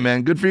like, hey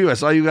man, good for you. I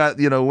saw you got,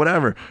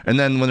 whatever. And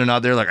then when they're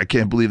not there, like, I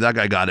can't believe that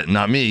guy got it,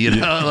 not me,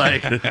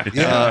 like,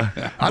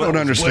 I don't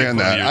understand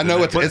that. I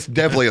know it's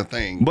definitely a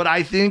thing. But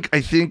I think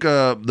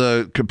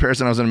the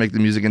comparison I was going to make to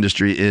the music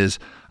industry is,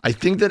 I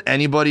think that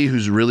anybody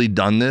who's really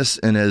done this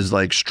and has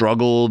like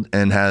struggled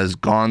and has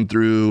gone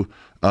through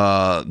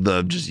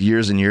the just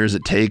years and years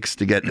it takes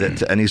to get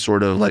to any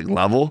sort of like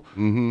level,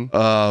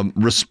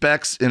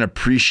 respects and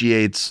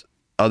appreciates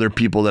other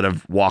people that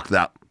have walked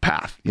that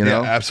path,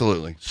 Yeah,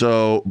 absolutely.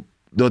 So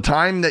the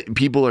time that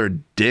people are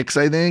dicks,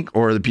 I think,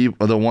 or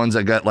the ones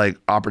that got like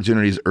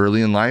opportunities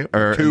early in life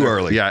or too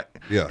early. Yeah.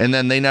 And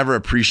then they never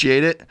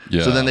appreciate it.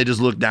 Yeah. So then they just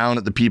look down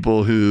at the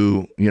people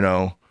who,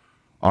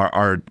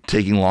 are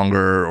taking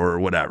longer or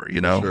whatever,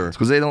 Sure.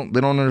 because they don't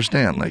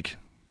understand, like,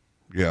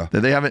 that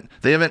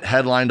they haven't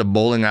headlined a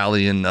bowling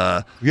alley in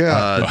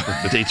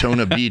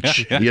Daytona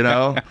Beach,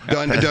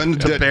 done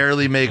to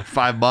barely make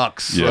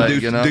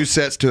 $5, do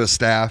sets to a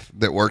staff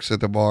that works at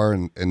the bar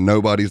and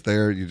nobody's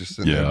there. You just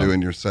sit there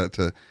doing your set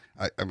to.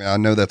 I mean, I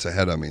know that's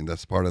ahead. I mean,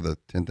 that's part of the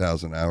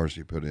 10,000 hours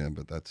you put in,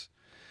 but that's,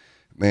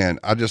 man,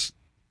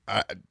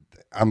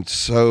 I'm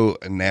so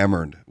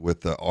enamored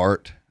with the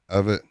art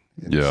of it.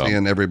 And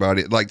seeing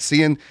everybody, like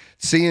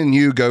seeing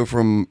you go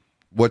from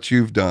what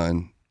you've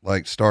done,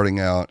 like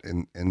starting out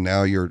and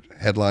now you're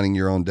headlining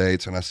your own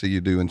dates, and I see you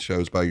doing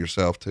shows by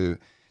yourself too.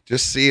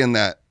 Just seeing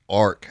that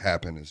arc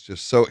happen is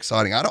just so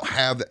exciting. I don't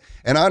have that,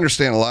 and I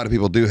understand a lot of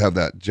people do have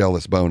that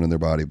jealous bone in their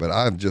body, but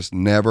I've just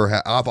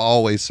never I've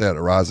always said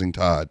a rising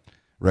tide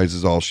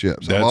raises all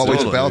ships. I've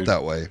always felt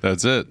that way.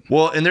 That's it.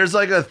 Well, and there's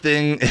like a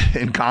thing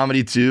in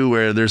comedy too,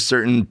 where there's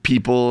certain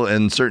people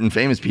and certain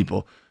famous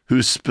people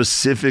who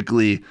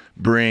specifically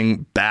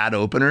bring bad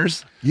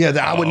openers. Yeah,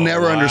 I would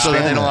never understand. So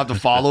that they don't have to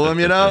follow them,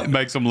 you know? It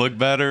makes them look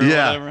better or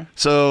Yeah. whatever.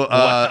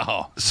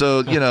 So,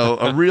 so you know,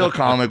 a real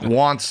comic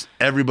wants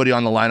everybody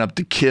on the lineup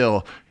to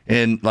kill.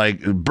 And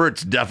like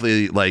Bert's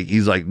definitely like,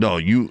 he's like, no,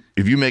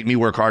 if you make me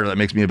work harder, that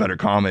makes me a better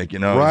comic, you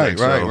know? Right,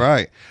 like,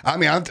 right. I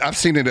mean, I've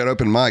seen it at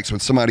open mics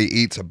when somebody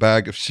eats a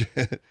bag of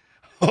shit.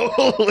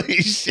 Holy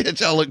shit,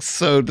 y'all look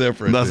so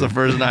different. That's dude. the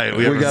first night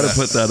We got to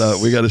put that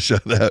up. We got to show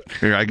that.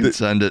 Here, I can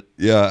send it.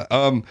 Yeah.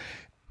 I'm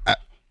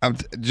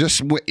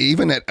just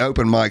even at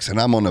open mics, and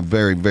I'm on a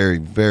very, very,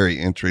 very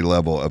entry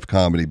level of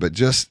comedy. But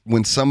just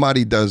when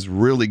somebody does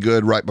really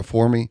good right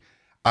before me,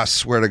 I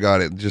swear to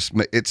God,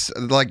 it's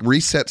like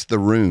resets the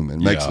room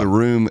and makes the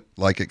room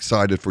like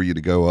excited for you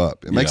to go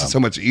up. It makes it so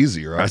much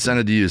easier. Right? I sent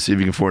it to you. See if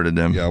you can forward it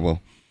to him. Yeah,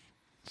 well,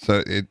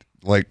 so it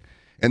like,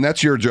 and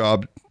that's your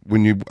job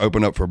when you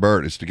open up for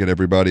Bert, is to get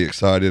everybody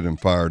excited and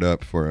fired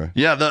up for a.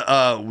 Yeah,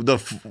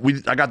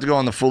 I got to go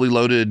on the Fully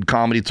Loaded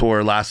comedy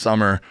tour last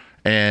summer.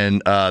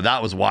 And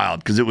that was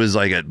wild because it was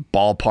like at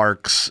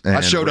ballparks. And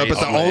I showed up at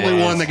the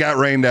only one that got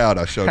rained out.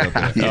 I showed up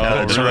at.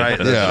 Yeah, that's right.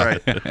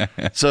 That's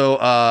right. So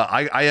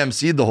I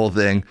emceed the whole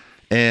thing,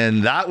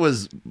 and that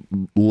was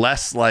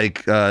less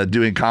like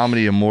doing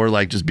comedy and more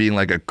like just being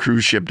like a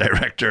cruise ship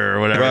director or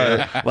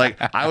whatever. Right.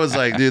 Like I was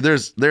like, dude,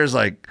 there's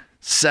like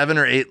 7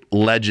 or 8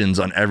 legends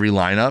on every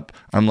lineup.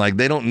 I'm like,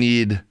 they don't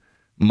need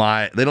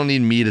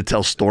me to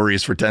tell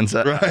stories for 10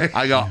 seconds. Right.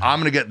 I go, I'm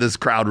going to get this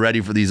crowd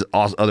ready for these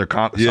other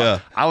comics. Yeah.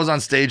 So I was on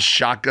stage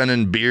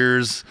shotgunning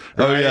beers.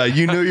 Oh right? yeah,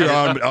 you knew your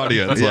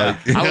audience. Yeah.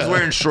 Like, I was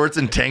wearing shorts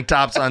and tank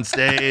tops on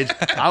stage.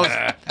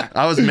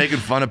 I was making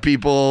fun of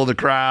people, the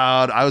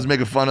crowd. I was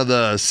making fun of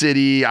the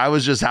city. I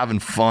was just having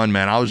fun,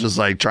 man. I was just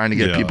like trying to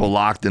get people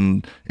locked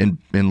and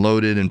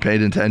loaded and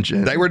paid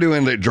attention. They were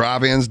doing the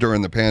drive-ins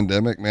during the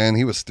pandemic, man.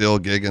 He was still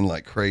gigging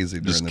like crazy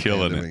during Just the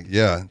killing pandemic.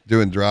 Yeah,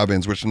 doing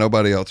drive-ins, which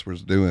nobody else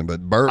was doing.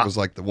 But Bert was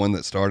like the one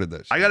that started that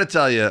shit. I got to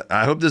tell you,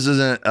 I hope this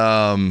isn't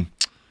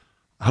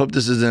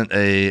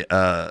a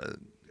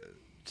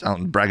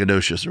sound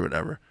braggadocious or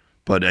whatever,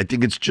 but I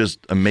think it's just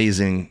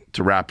amazing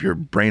to wrap your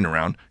brain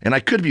around. And I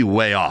could be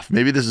way off.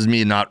 Maybe this is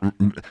me this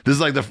is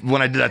like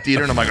when I did that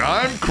theater and I'm like,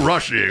 I'm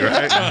crushing,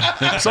 right?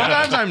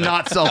 Sometimes I'm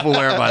not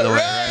self-aware, by the way.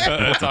 Right?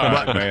 That's all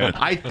right, man.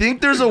 I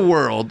think there's a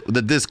world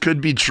that this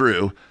could be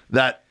true,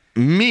 that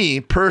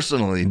me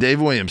personally, Dave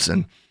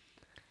Williamson,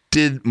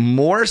 did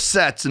more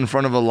sets in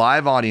front of a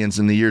live audience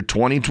in the year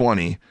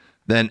 2020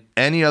 than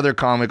any other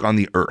comic on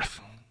the earth.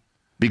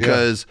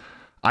 Because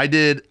I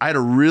had a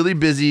really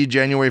busy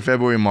January,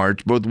 February,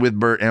 March, both with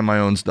Bert and my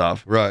own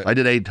stuff. Right. I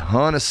did a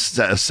ton of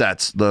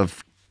sets the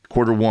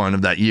quarter one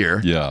of that year.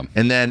 Yeah.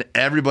 And then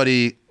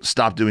everybody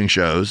stopped doing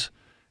shows.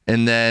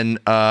 And then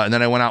I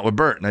went out with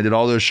Bert and I did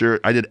all those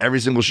I did every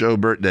single show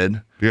Bert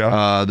did.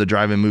 Yeah. The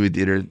drive-in movie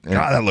theater. And,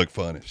 God, that looked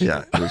fun.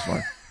 yeah, it was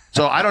fun.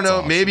 So I don't know,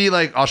 awesome. Maybe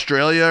like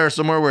Australia or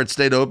somewhere where it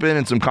stayed open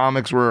and some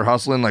comics were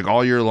hustling like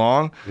all year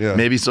long. Yeah.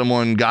 Maybe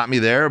someone got me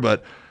there,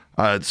 but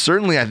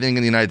certainly I think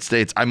in the United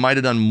States, I might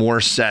have done more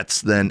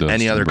sets than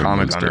any other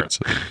comic on earth.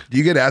 Do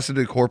you get asked to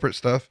do corporate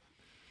stuff?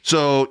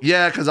 So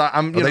yeah, because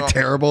I'm. Are they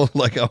terrible?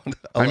 Like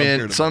I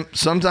mean,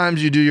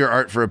 sometimes you do your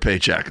art for a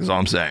paycheck. Is all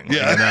I'm saying.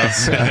 Yeah,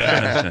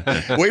 you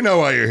know? We know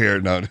why you're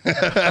here. No,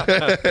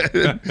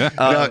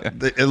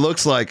 it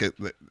looks like it.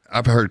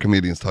 I've heard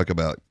comedians talk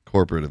about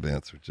corporate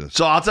events.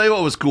 So I'll tell you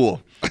what was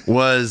cool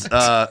was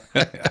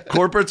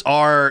corporates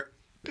are.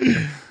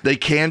 They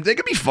can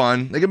be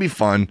fun. They can be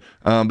fun,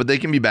 but they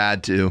can be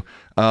bad too.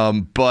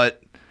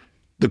 But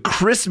the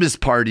Christmas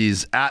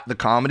parties at the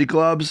comedy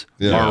clubs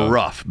are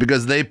rough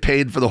because they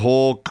paid for the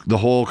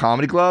whole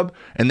comedy club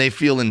and they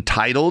feel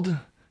entitled,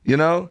 you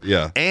know?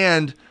 Yeah.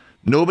 And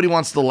nobody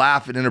wants to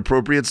laugh at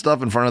inappropriate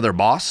stuff in front of their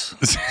boss.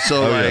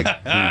 So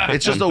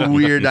it's just a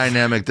weird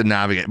dynamic to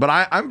navigate. But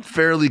I'm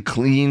fairly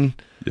clean.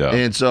 Yeah.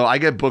 And so I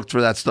get booked for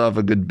that stuff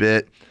a good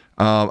bit.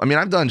 I mean,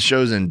 I've done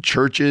shows in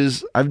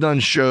churches. I've done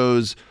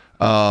shows,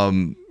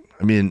 in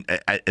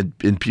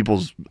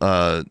people's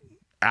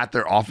at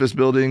their office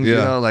buildings. You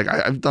know, like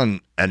I've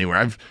done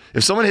anywhere.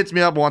 If someone hits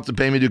me up and wants to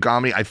pay me to do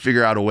comedy, I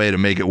figure out a way to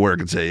make it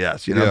work and say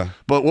yes. You know. Yeah.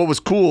 But what was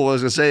cool, what I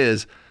was gonna say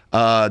is,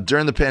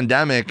 during the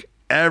pandemic,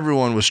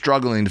 everyone was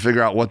struggling to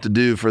figure out what to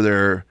do for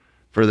their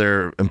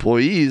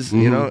employees.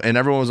 Mm-hmm. You know, and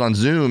everyone was on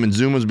Zoom, and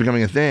Zoom was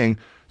becoming a thing.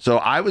 So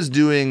I was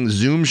doing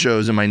Zoom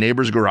shows in my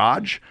neighbor's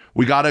garage.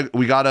 We got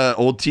a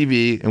old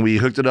TV and we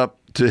hooked it up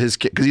to his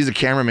because he's a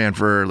cameraman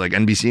for like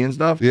NBC and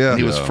stuff. Yeah, and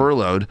he was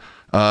furloughed,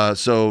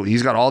 so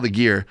he's got all the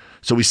gear.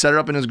 So we set it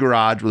up in his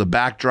garage with a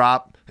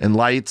backdrop and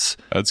lights.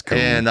 That's cool.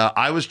 And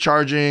I was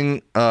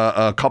charging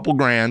a couple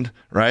grand,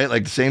 right?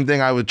 Like the same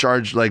thing I would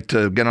charge like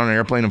to get on an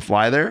airplane and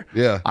fly there.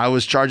 Yeah, I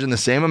was charging the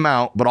same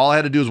amount, but all I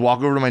had to do was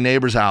walk over to my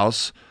neighbor's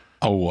house.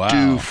 Oh wow!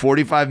 Do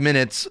 45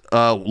 minutes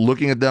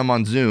looking at them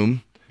on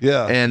Zoom.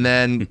 Yeah. And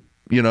then,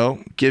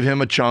 give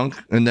him a chunk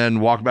and then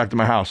walk back to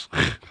my house.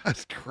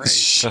 That's great.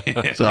 So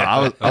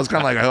I was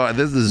kind of like, oh,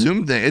 this is the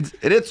Zoom thing.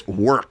 It's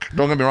work.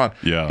 Don't get me wrong.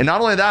 Yeah. And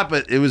not only that,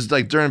 but it was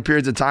like during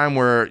periods of time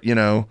where,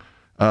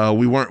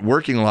 we weren't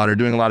working a lot or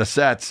doing a lot of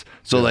sets.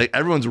 So like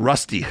everyone's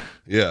rusty.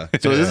 Yeah.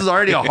 So this is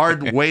already a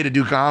hard way to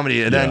do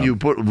comedy. And then you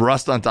put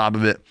rust on top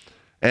of it.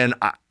 And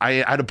I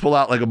had to pull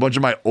out like a bunch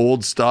of my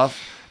old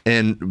stuff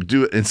and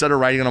do it instead of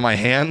writing it on my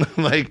hand.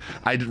 Like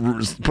I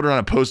put it on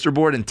a poster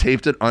board and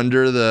taped it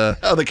under the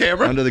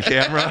camera. Under the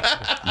camera.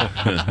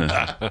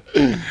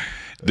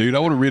 Dude, I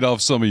want to read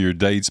off some of your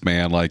dates,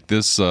 man. Like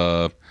this,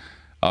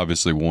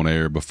 obviously won't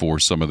air before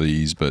some of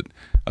these, but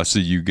I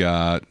see you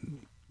got.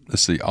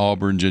 Let's see,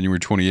 Auburn, January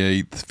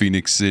 28th,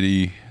 Phoenix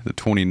City, the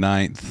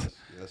 29th.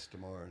 Yes,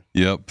 tomorrow.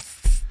 Yep.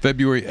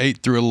 February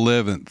 8th through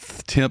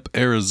 11th, Tempe,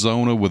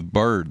 Arizona with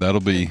Bert.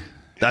 That'll be...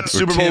 That's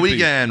Super Bowl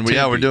weekend.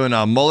 We're doing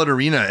Mullet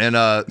Arena. And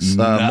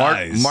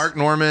nice. Mark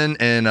Norman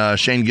and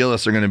Shane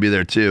Gillis are going to be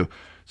there, too.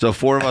 So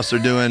 4 of us are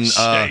doing...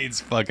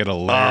 Shane's fucking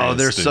hilarious. Oh,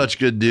 they're such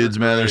good dudes,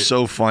 man. They're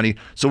so funny.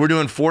 So we're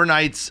doing 4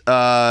 nights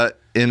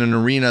in an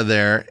arena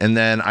there, and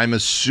then I'm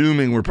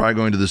assuming we're probably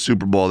going to the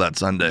Super Bowl that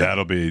Sunday.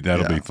 That'll be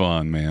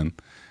fun, man.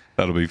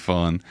 That'll be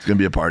fun. It's gonna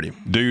be a party,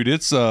 dude.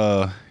 It's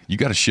you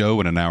got a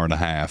show in an hour and a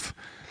half.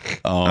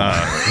 It's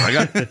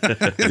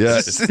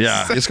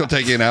gonna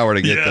take you an hour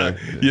to get there.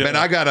 Yeah. Man,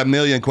 I got a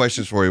million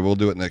questions for you. We'll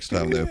do it next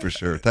time, though, for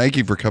sure. Thank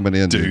you for coming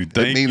in, dude.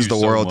 It means the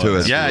world to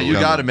us. Yeah, you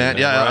got it, man.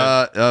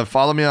 Yeah,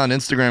 follow me on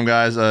Instagram,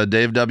 guys.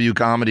 Dave W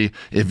Comedy.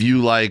 If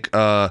you like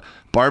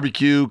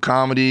barbecue,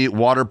 comedy,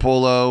 water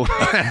polo.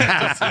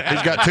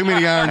 He's got too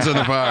many irons in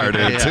the fire,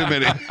 dude. Too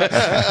many.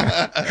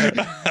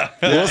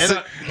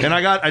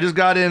 I just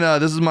got in.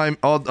 This is my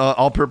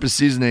all-purpose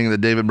seasoning that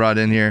David brought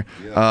in here.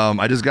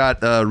 I just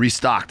got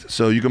restocked,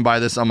 so you can buy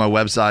this on my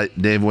website,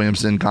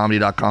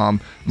 DaveWilliamsonComedy.com.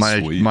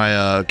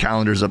 My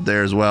calendar's up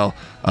there as well.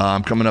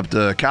 I'm coming up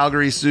to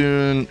Calgary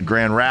soon,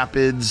 Grand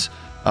Rapids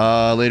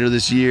later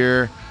this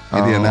year.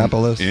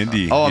 Indianapolis.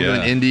 Indy. Oh, I'm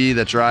doing Indy.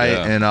 That's right.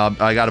 Yeah. And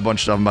I got a bunch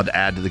of stuff I'm about to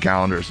add to the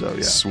calendar. So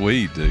yeah.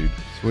 Sweet, dude.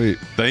 Sweet.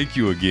 Thank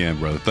you again,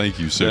 brother. Thank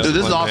you, sir. Dude,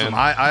 this is awesome.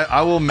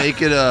 I will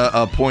make it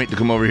a point to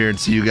come over here and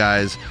see you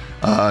guys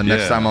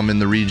next time I'm in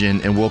the region,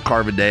 and we'll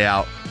carve a day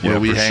out where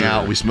we hang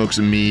out, we smoke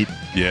some meat,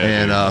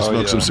 and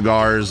smoke some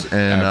cigars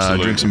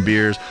and drink some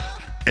beers.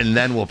 And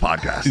then we'll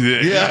podcast.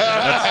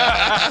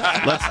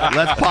 Let's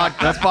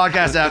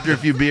podcast after a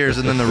few beers,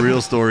 and then the real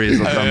stories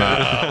will come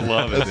out. I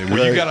love it.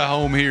 Well, you got a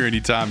home here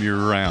anytime you're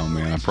around,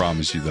 man. I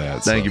promise you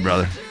that. Thank you,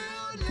 brother.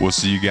 We'll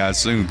see you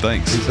guys soon.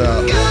 Thanks. Peace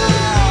out. You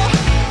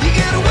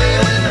get away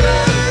with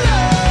love.